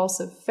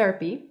electroconvulsive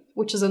therapy,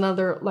 which is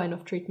another line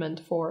of treatment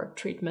for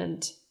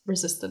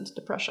treatment-resistant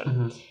depression.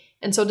 Mm-hmm.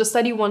 And so the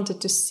study wanted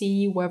to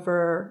see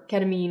whether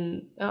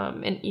ketamine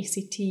and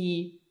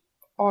ECT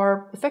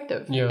are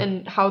effective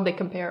and how they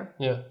compare.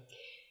 Yeah.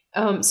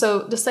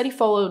 So the study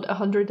followed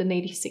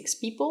 186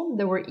 people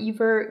that were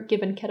either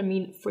given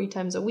ketamine 3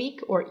 times a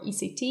week or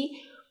ECT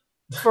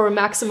for a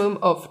maximum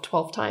of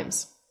 12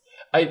 times.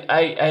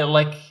 I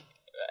like,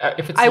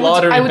 if it's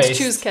lottery-based... I would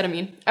choose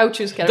ketamine. I would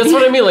choose ketamine. That's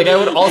what I mean. Like, I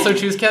would also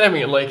choose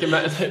ketamine. Like,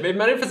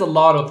 imagine if it's a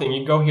lotto thing.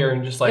 You go here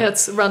and just like... Yeah,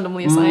 it's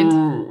randomly assigned.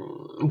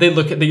 They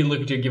look at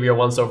you, give you a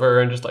once-over,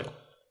 and just like,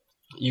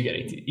 you get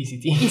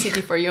ECT.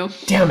 ECT for you.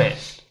 Damn it.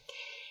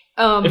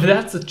 If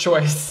that's a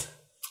choice.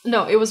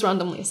 No, it was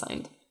randomly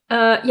assigned.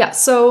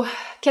 So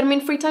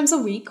ketamine 3 times a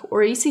week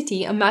or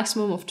ECT a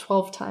maximum of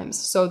 12 times.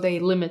 So they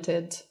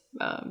limited,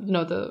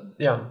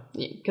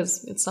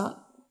 because it's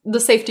not, the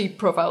safety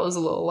profile is a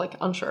little like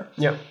unsure.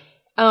 Yeah.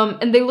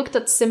 And they looked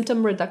at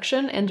symptom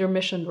reduction and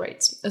remission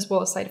rates as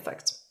well as side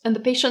effects. And the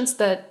patients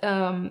that,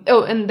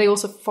 and they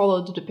also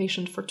followed the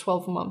patient for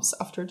 12 months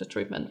after the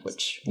treatment,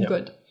 which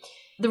good.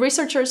 The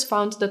researchers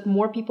found that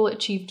more people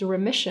achieved a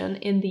remission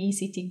in the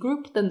ECT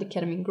group than the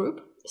ketamine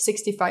group,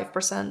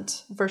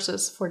 65%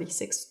 versus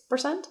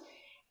 46%.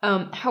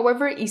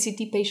 However,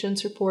 ECT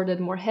patients reported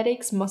more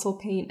headaches, muscle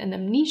pain, and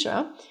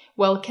amnesia,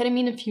 while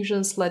ketamine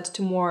infusions led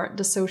to more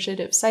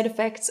dissociative side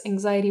effects,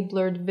 anxiety,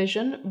 blurred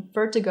vision,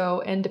 vertigo,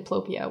 and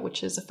diplopia,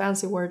 which is a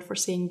fancy word for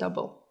seeing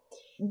double.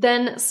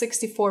 Then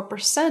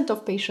 64%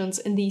 of patients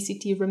in the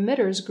ECT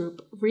remitters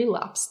group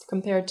relapsed,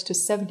 compared to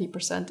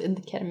 70% in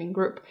the ketamine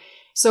group.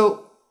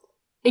 So,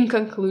 in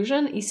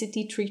conclusion,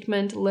 ECT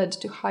treatment led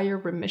to higher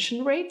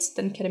remission rates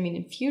than ketamine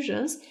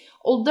infusions,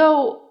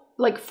 although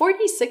like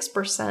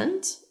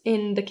 46%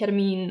 in the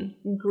ketamine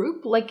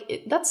group,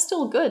 like that's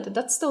still good.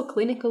 That's still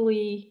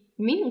clinically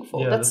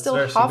meaningful. Yeah, that's still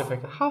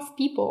half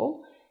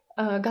people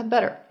got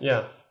better.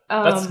 Yeah,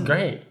 that's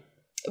great.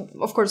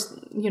 Of course,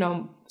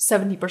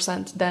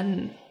 70%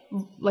 then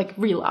like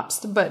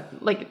relapsed,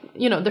 but like,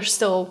 there's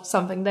still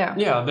something there.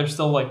 Yeah, there's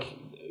still like,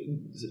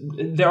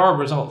 there are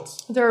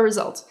results. There are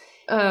results.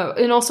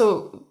 And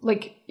also,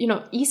 like,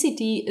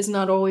 ECT is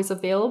not always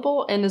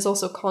available and is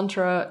also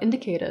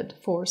contraindicated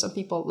for some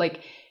people.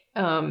 Like,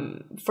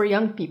 for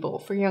young people,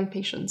 for young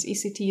patients,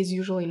 ECT is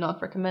usually not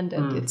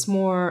recommended. It's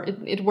more,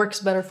 it works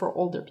better for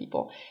older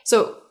people.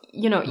 So,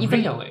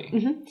 even... Really?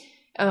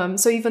 Mm-hmm.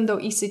 So even though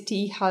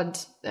ECT had,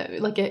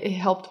 it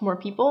helped more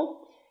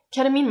people,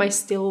 ketamine might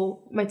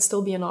still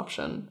be an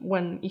option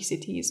when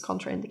ECT is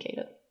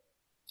contraindicated.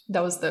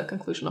 That was the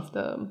conclusion of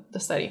the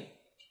study.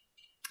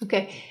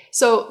 Okay,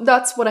 so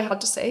that's what I had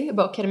to say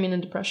about ketamine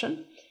and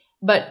depression.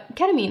 But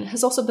ketamine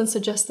has also been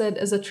suggested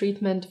as a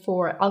treatment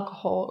for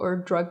alcohol or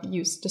drug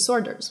use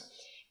disorders.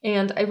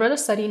 And I read a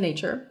study in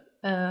Nature,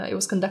 it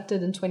was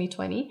conducted in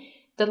 2020,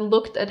 that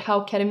looked at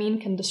how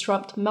ketamine can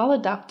disrupt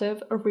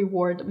maladaptive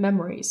reward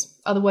memories,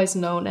 otherwise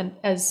known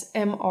as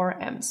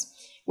MRMs,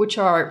 which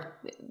are,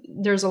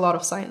 there's a lot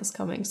of science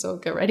coming, so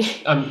get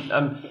ready.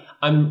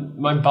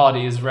 My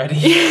body is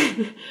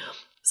ready.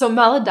 So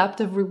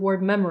maladaptive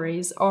reward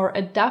memories are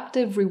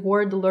adaptive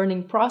reward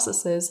learning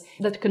processes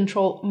that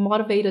control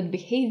motivated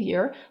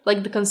behavior,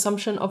 like the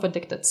consumption of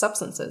addicted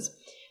substances.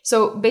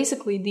 So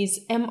basically, these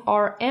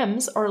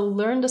MRMs are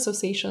learned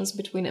associations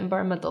between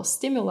environmental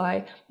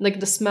stimuli, like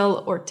the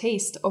smell or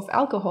taste of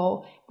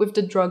alcohol, with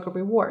the drug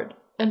reward,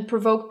 and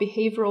provoke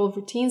behavioral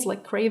routines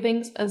like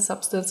cravings and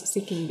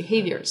substance-seeking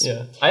behaviors.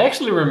 Yeah, I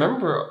actually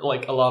remember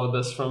like a lot of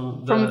this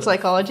from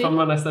psychology, from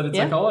when I studied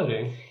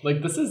psychology.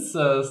 Like this is.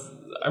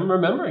 I'm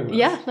remembering this.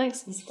 Yeah,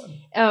 nice. It's fun.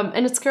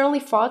 And it's currently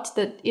thought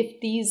that if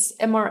these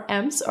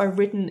MRMs are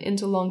written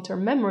into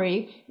long-term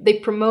memory, they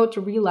promote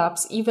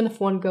relapse even if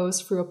one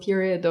goes through a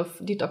period of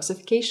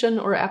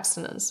detoxification or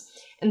abstinence.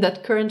 And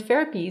that current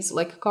therapies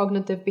like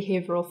cognitive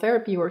behavioral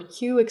therapy or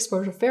cue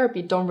exposure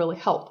therapy don't really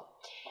help.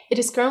 It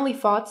is currently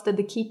thought that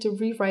the key to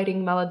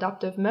rewriting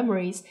maladaptive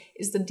memories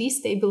is the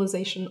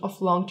destabilization of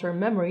long-term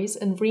memories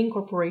and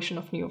reincorporation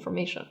of new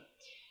information.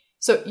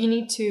 So you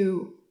need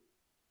to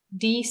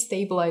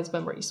destabilize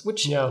memories,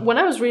 which when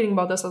I was reading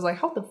about this, I was like,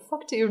 how the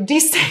fuck do you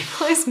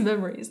destabilize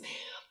memories?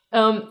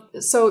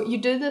 So you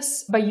do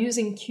this by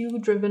using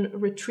cue-driven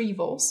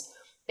retrievals.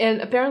 And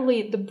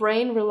apparently the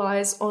brain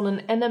relies on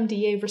an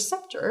NMDA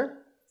receptor.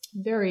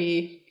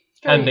 Very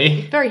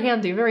handy,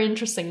 very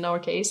interesting in our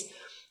case.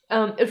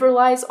 It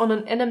relies on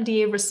an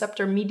NMDA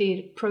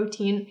receptor-mediated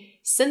protein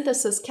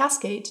synthesis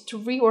cascade to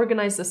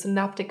reorganize the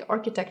synaptic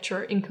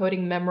architecture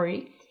encoding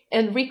memory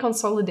and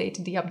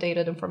reconsolidate the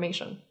updated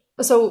information.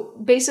 So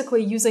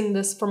basically, using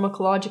this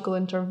pharmacological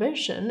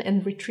intervention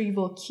and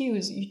retrieval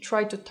cues, you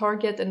try to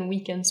target and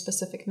weaken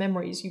specific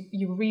memories.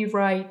 You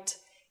rewrite,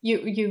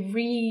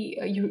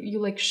 you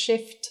like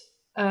shift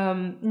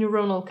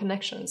neuronal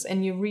connections,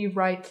 and you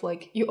rewrite,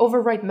 like, you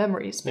overwrite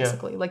memories,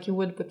 basically, like you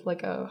would with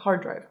like a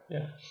hard drive.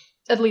 Yeah.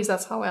 At least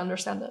that's how I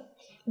understand it.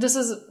 This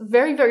is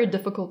very, very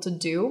difficult to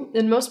do,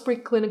 and most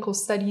preclinical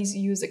studies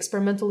use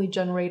experimentally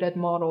generated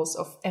models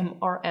of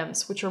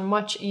MRMs, which are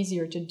much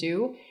easier to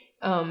do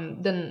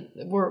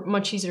were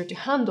much easier to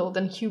handle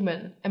than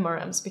human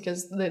MRMs,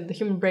 because the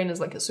human brain is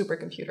like a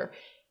supercomputer.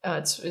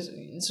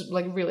 It's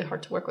like really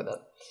hard to work with it.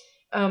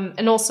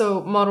 And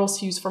also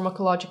models use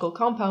pharmacological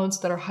compounds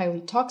that are highly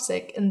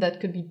toxic and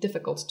that could be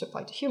difficult to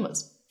apply to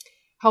humans.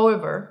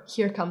 However,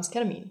 here comes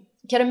ketamine.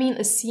 Ketamine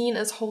is seen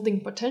as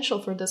holding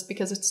potential for this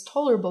because it's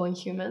tolerable in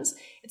humans.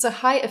 It's a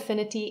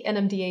high-affinity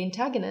NMDA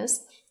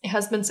antagonist. It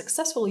has been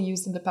successfully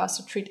used in the past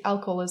to treat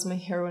alcoholism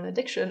and heroin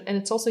addiction, and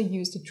it's also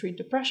used to treat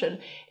depression.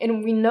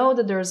 And we know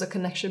that there is a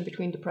connection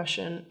between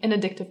depression and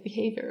addictive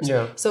behaviors.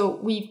 Yeah. So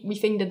we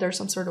think that there's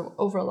some sort of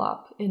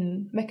overlap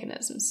in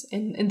mechanisms,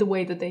 in the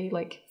way that they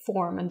like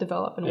form and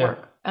develop and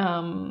work.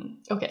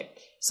 Okay,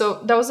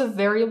 so that was a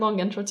very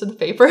long intro to the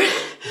paper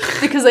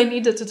because I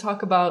needed to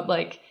talk about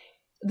like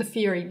the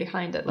theory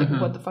behind it, like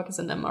what the fuck is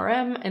an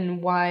MRM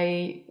and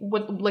why,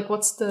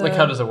 what's the, like,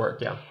 how does it work?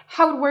 Yeah,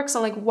 how it works,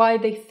 and like why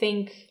they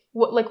think,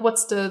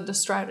 what's the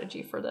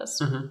strategy for this.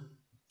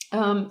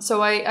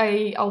 So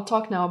I'll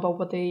talk now about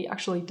what they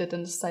actually did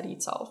in the study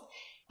itself.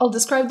 I'll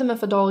describe the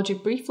methodology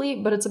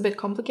briefly, but it's a bit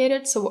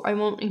complicated, so I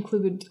won't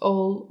include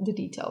all the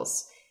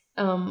details.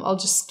 I'll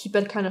just keep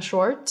it kind of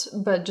short,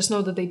 but just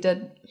know that they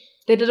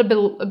did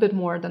a bit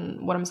more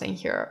than what I'm saying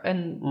here,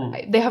 and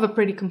they have a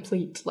pretty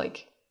complete,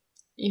 like,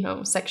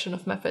 section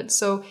of methods.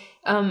 So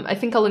I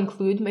think I'll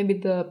include maybe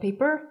the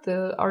paper,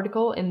 the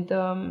article, and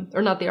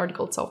or not the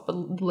article itself, but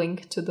the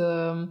link to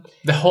the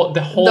whole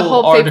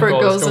paper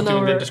goes in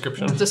our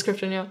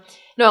description. Yeah.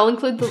 No, I'll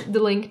include the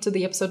link to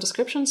the episode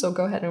description. So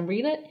go ahead and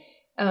read it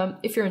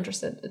if you're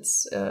interested.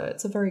 It's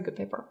a very good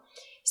paper.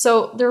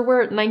 So there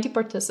were 90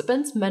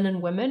 participants, men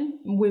and women,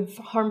 with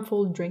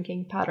harmful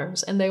drinking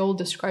patterns, and they all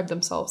described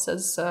themselves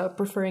as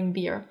preferring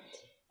beer.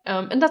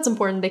 And that's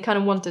important. They kind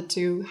of wanted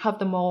to have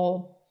them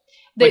all.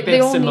 They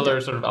all similar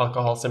sort of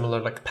alcohol,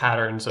 similar like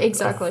patterns.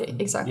 Exactly.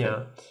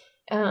 Yeah.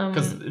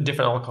 Because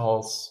different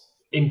alcohols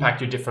impact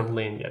you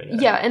differently.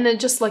 Yeah, and it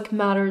just like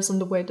matters in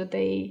the way that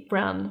they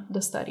ran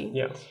the study.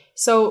 Yeah.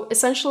 So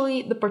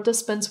essentially, the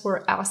participants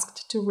were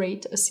asked to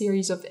rate a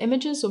series of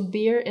images of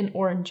beer and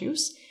orange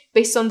juice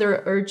based on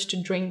their urge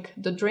to drink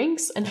the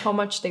drinks and how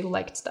much they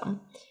liked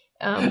them.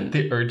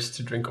 The urge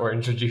to drink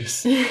orange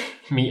juice,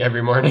 me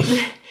every morning.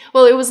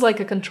 Well, it was like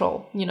a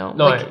control, an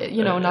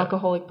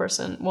alcoholic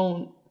person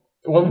won't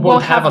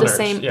have the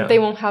same. Yeah. They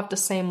won't have the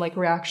same like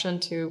reaction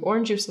to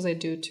orange juice as they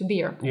do to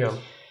beer. Yeah.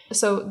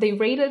 So they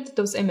rated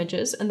those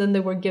images, and then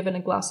they were given a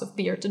glass of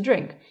beer to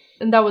drink,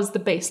 and that was the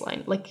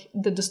baseline, like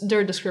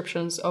their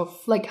descriptions of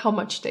like how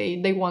much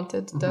they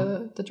wanted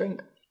the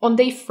drink. On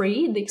day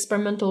 3, the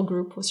experimental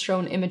group was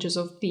shown images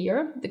of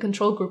beer. The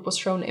control group was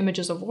shown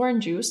images of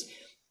orange juice,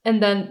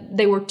 and then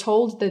they were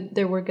told that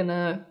they were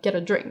gonna get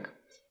a drink,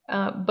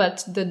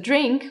 but the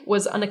drink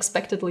was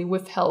unexpectedly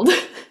withheld.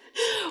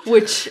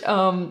 which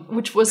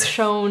was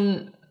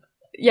shown,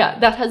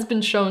 that has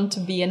been shown to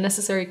be a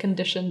necessary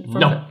condition for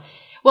them.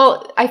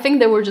 Well, I think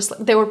they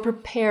were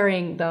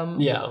preparing them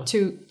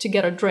to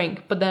get a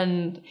drink, but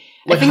then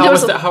like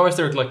how is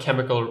there like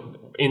chemical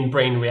in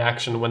brain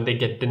reaction when they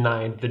get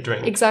denied the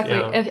drink? Exactly.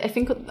 I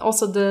think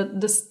also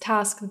this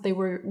task that they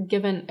were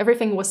given,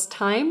 everything was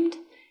timed.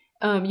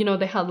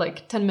 They had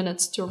like 10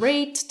 minutes to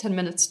rate, 10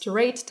 minutes to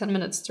rate, 10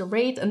 minutes to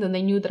rate, and then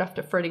they knew that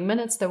after 30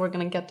 minutes they were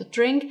going to get the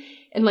drink.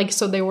 And like,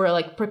 so they were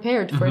like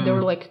prepared for it. They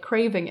were like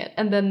craving it.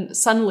 And then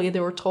suddenly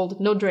they were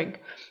told no drink.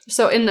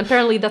 So, and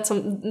apparently that's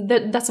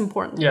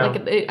important. Yeah.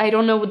 Like, I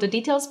don't know what the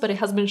details, but it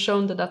has been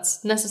shown that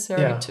that's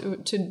necessary to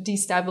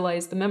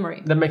destabilize the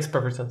memory. That makes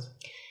perfect sense.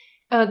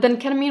 Then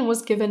ketamine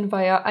was given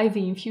via IV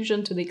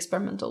infusion to the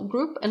experimental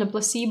group, and a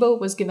placebo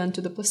was given to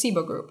the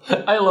placebo group.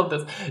 I love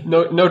this.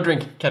 No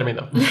drink ketamine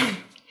though.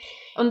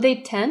 On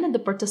day 10, the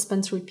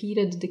participants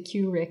repeated the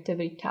cue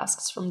reactivity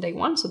tasks from day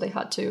 1, so they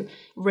had to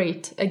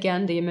rate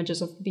again the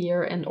images of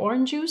beer and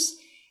orange juice,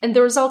 and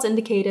the results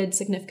indicated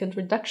significant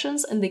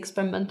reductions in the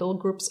experimental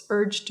group's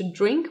urge to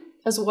drink,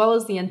 as well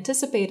as the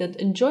anticipated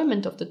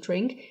enjoyment of the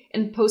drink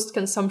and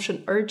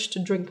post-consumption urge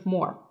to drink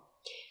more.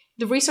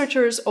 The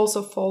researchers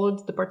also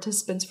followed the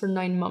participants for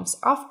 9 months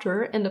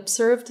after and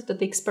observed that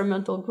the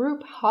experimental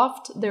group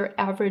halved their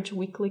average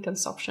weekly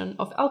consumption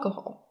of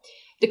alcohol.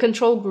 The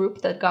control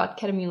group that got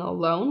ketamine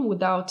alone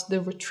without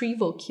the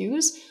retrieval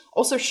cues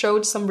also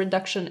showed some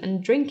reduction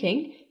in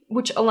drinking,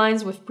 which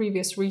aligns with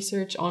previous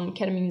research on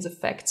ketamine's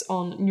effects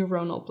on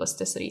neuronal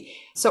plasticity.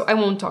 So I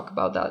won't talk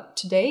about that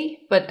today,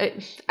 but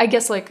I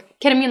guess like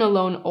ketamine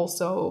alone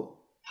also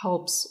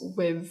helps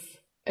with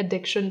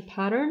addiction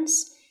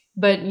patterns.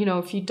 But,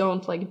 if you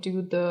don't like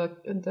do the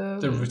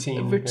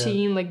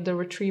routine, like the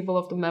retrieval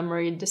of the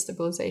memory,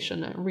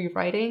 destabilization and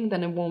rewriting,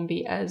 then it won't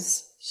be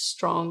as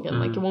strong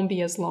and like it won't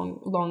be as long,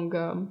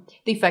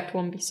 the effect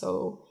won't be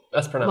so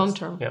as pronounced. Long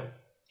term. Yeah.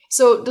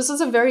 So this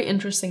is a very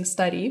interesting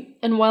study,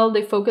 and while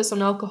they focus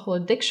on alcohol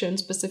addiction,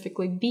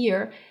 specifically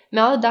beer,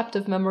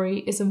 maladaptive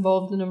memory is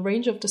involved in a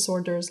range of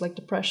disorders like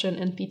depression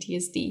and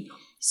PTSD.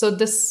 So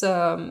this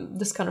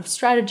kind of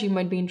strategy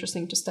might be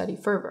interesting to study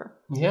further.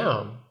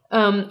 Yeah.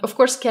 Of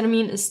course,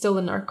 ketamine is still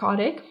a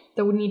narcotic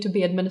that would need to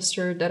be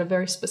administered at a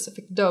very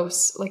specific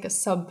dose, like a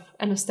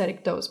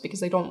sub-anesthetic dose, because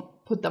they don't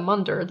put them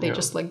under, they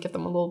just like give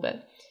them a little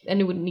bit. And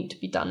it would need to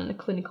be done in a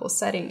clinical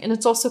setting. And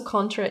it's also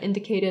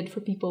contraindicated for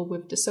people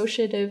with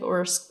dissociative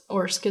or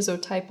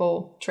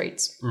schizotypal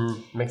traits.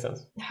 Makes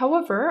sense.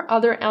 However,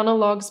 other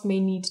analogs may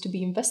need to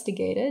be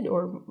investigated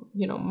or,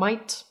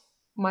 might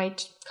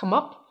come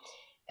up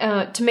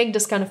to make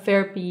this kind of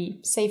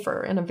therapy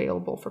safer and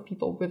available for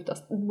people with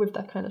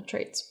that kind of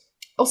traits.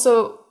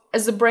 Also,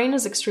 as the brain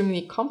is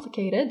extremely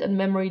complicated and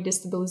memory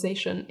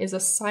destabilization is a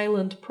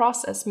silent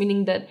process,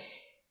 meaning that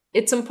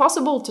it's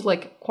impossible to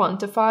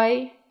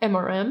quantify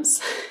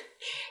MRMs.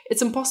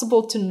 It's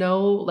impossible to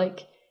know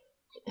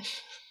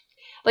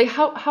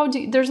how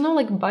do there's no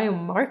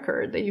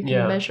biomarker that you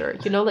can measure.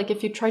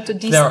 If you try to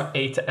there are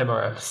 8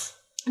 MRMs.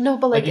 No,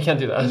 but you can't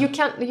do that. You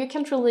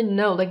can't really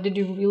know. Did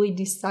you really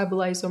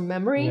destabilize your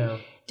memory? Yeah.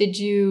 Did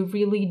you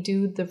really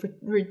do the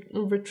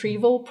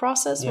retrieval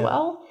process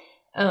well?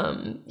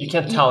 You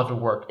can't tell if it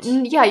wored.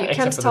 Yeah, you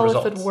can't tell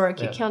if it worked.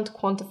 Yeah. You can't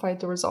quantify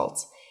the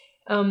results.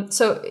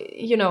 So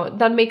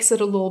that makes it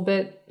a little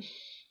bit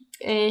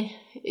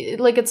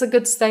it's a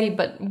good study,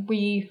 but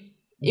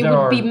it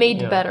would be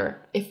made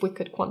better if we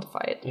could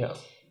quantify it. Yeah.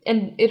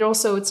 And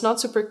it's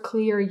not super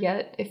clear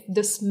yet if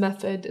this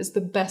method is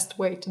the best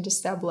way to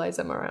destabilize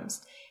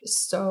MRMs.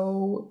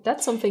 So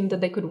that's something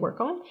that they could work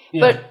on.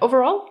 Yeah. But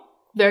overall,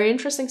 very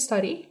interesting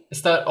study.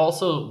 Is that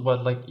also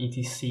what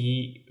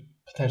ETC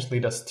potentially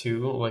does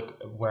too?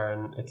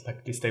 When it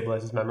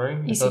destabilizes memory?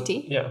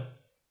 ECT? Yeah.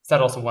 Is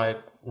that also why?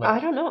 I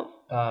don't know.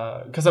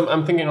 Because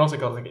I'm thinking also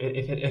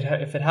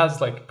if it has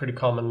pretty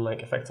common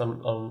effects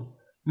on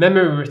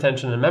memory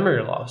retention and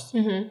memory loss,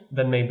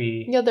 then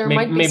maybe there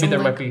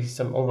might be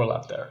some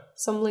overlap there.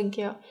 Some link,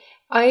 yeah.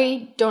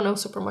 I don't know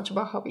super much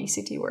about how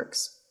ECT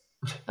works.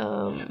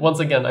 Once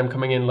again, I'm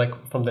coming in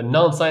from the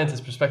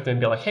non-scientist perspective and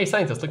be like, hey,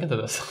 scientists, look into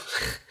this.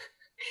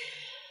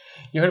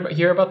 You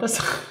hear about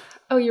this?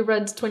 Oh, you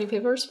read 20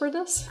 papers for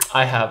this?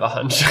 I have a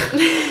hunch.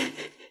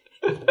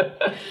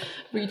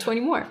 Read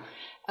 20 more.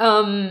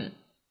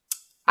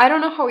 I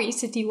don't know how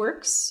ECT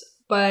works,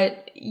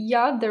 but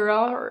yeah, there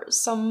are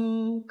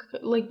some,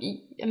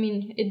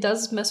 it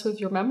does mess with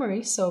your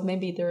memory, so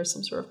maybe there is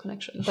some sort of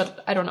connection,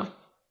 but I don't know.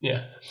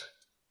 Yeah.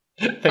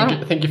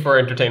 Thank you for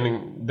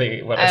entertaining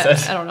what I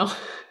said. I don't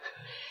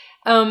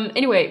know.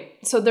 Anyway,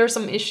 so there are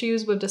some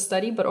issues with the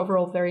study, but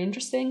overall very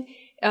interesting.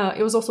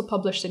 It was also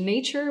published in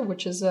Nature,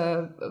 which is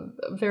a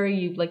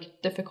very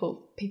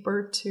difficult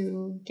paper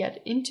to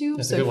get into.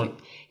 That's a good one.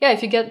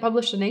 If you get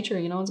published in Nature,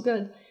 it's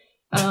good.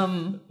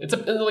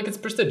 It's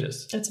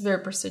prestigious. It's very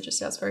prestigious.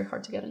 Yeah, it's very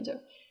hard to get into.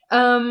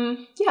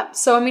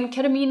 So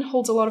ketamine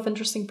holds a lot of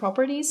interesting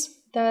properties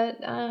that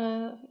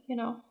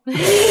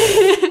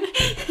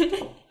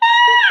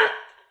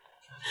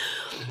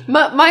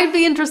might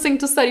be interesting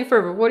to study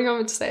further. What do you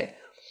want me to say?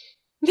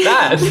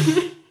 That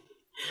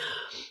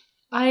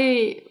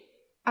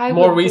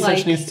more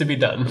research needs to be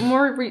done.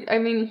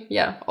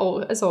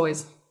 As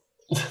always.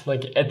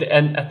 At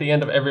the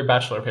end of every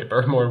bachelor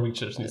paper, more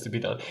research needs to be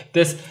done.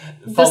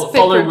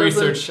 Following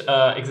research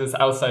exists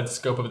outside the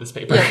scope of this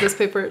paper. Yeah, this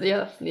paper.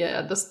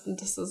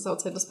 This is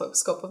outside the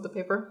scope of the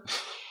paper.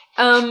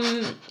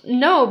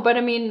 No, but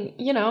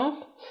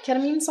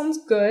ketamine sounds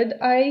good.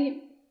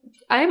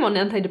 I'm on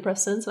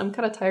antidepressants, and I'm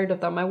kind of tired of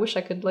them. I wish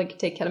I could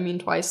take ketamine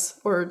twice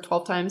or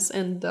 12 times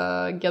and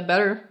get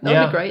better. That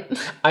would be great.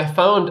 I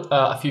found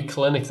a few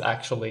clinics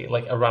actually,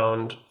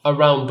 around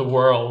the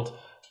world,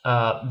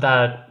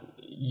 that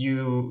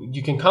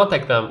you can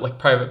contact them,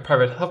 private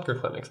healthcare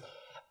clinics,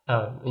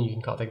 and you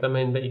can contact them,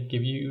 and they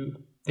give you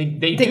they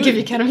give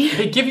you ketamine.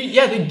 They give you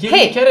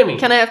ketamine.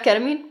 Can I have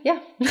ketamine? Yeah,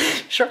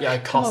 sure. Yeah,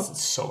 it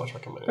costs so much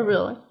fucking money. Oh,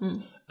 really?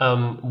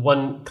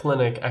 One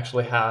clinic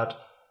actually had,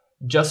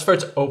 just for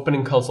its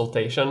opening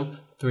consultation,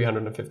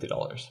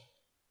 $350.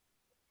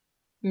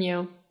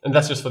 Yeah. And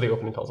that's just for the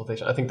opening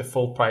consultation. I think the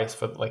full price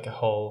for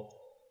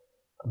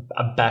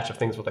a batch of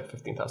things was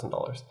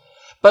 $15,000.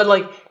 But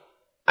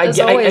I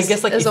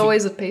guess as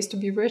always, it pays to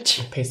be rich.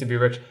 It pays to be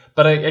rich.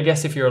 But I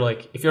guess if you're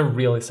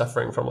really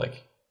suffering from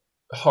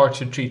hard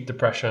to treat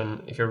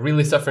depression, if you're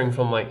really suffering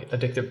from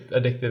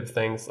addictive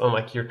things,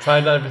 you're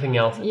trying everything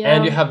else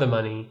and you have the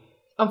money.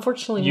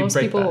 Unfortunately,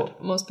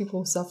 most people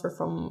who suffer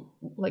from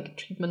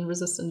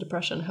treatment-resistant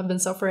depression have been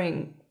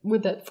suffering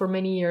with it for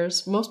many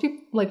years. Most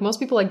people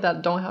like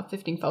that don't have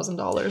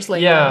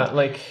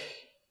 $15,000.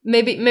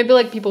 Maybe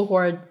people who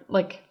are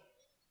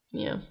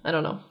I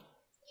don't know.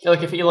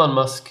 If Elon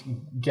Musk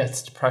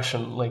gets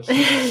depression,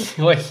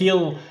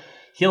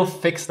 he'll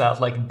fix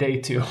that day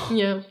 2.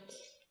 Yeah.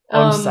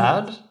 I'm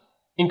sad.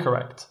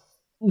 Incorrect.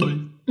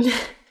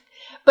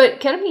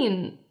 But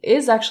ketamine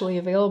is actually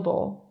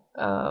available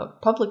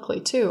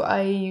publicly too.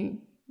 I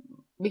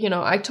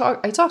I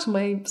talked to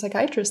my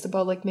psychiatrist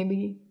about like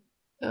maybe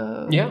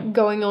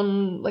going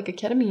on like a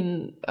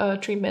ketamine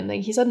treatment.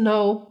 And he said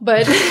no,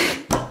 but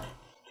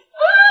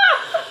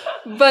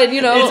but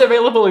it's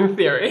available in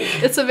theory.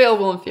 It's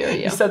available in theory.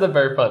 Yeah. You said that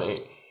very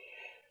funny.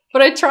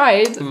 But I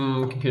tried.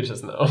 Computer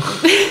says no.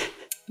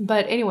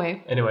 But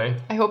anyway,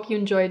 I hope you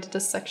enjoyed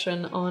this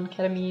section on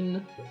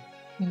ketamine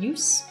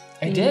use.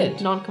 I did.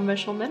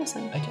 Non-conventional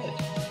medicine. I did.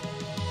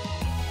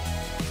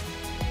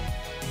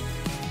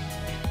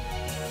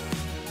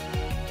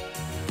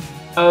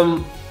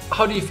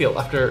 How do you feel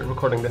after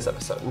recording this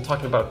episode and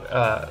talking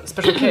about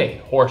Special K,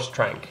 horse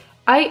trank?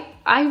 I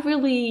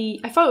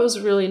thought it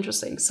was really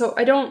interesting. So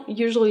I don't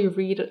usually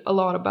read a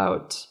lot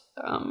about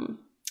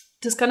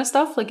this kind of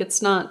stuff. Like,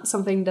 it's not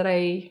something that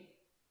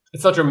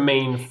It's not your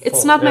main...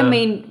 It's not my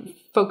main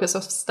focus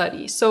of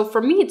study. So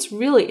for me, it's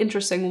really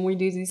interesting when we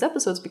do these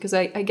episodes because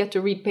I get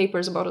to read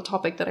papers about a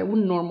topic that I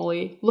wouldn't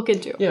normally look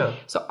into. Yeah.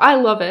 So I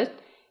love it.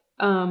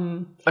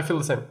 I feel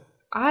the same.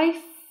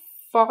 I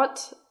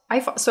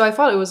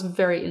thought it was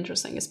very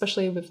interesting,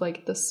 especially with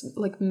like this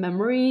like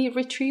memory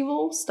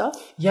retrieval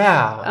stuff.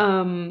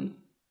 Yeah.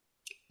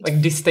 Like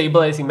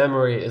destabilizing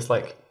memory is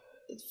like...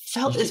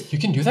 You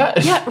can do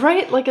that? Yeah,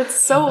 right? Like it's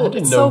so... I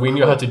didn't know we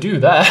knew how to do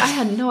that. I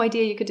had no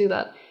idea you could do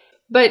that.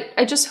 But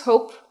I just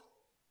hope...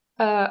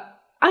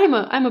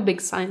 I'm a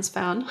big science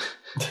fan.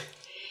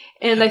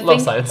 And I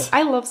love science.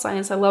 I love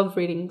science. I love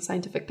reading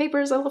scientific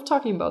papers. I love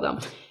talking about them.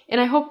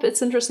 And I hope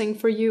it's interesting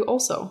for you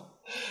also,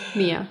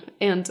 Mia,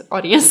 and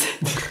audience.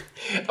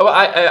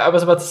 I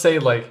was about to say,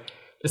 like,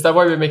 is that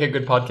why we make a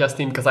good podcast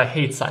team? Because I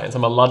hate science.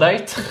 I'm a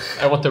Luddite.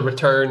 I want to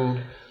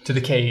return to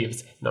the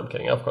caves. No, I'm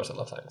kidding. Of course I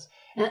love science.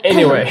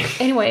 Anyway.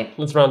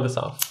 Let's round this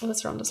off.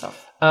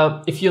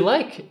 If you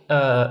like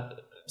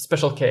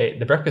Special K,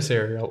 the breakfast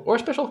cereal, or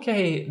Special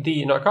K,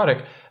 the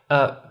narcotic,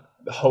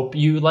 hope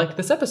you like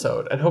this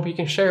episode and hope you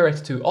can share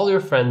it to all your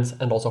friends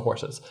and also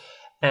horses.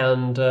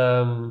 And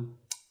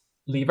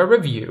leave a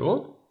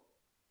review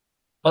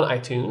on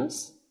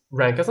iTunes,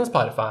 rank us on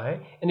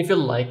Spotify, and if you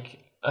like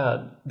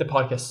the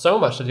podcast so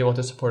much that you want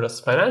to support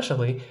us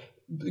financially,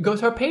 go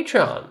to our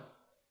Patreon,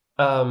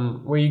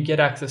 where you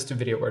get access to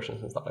video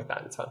versions and stuff like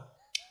that. It's fun.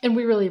 And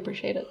we really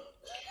appreciate it.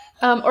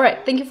 All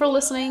right, thank you for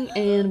listening,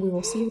 and we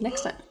will see you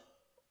next time.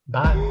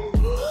 Bye.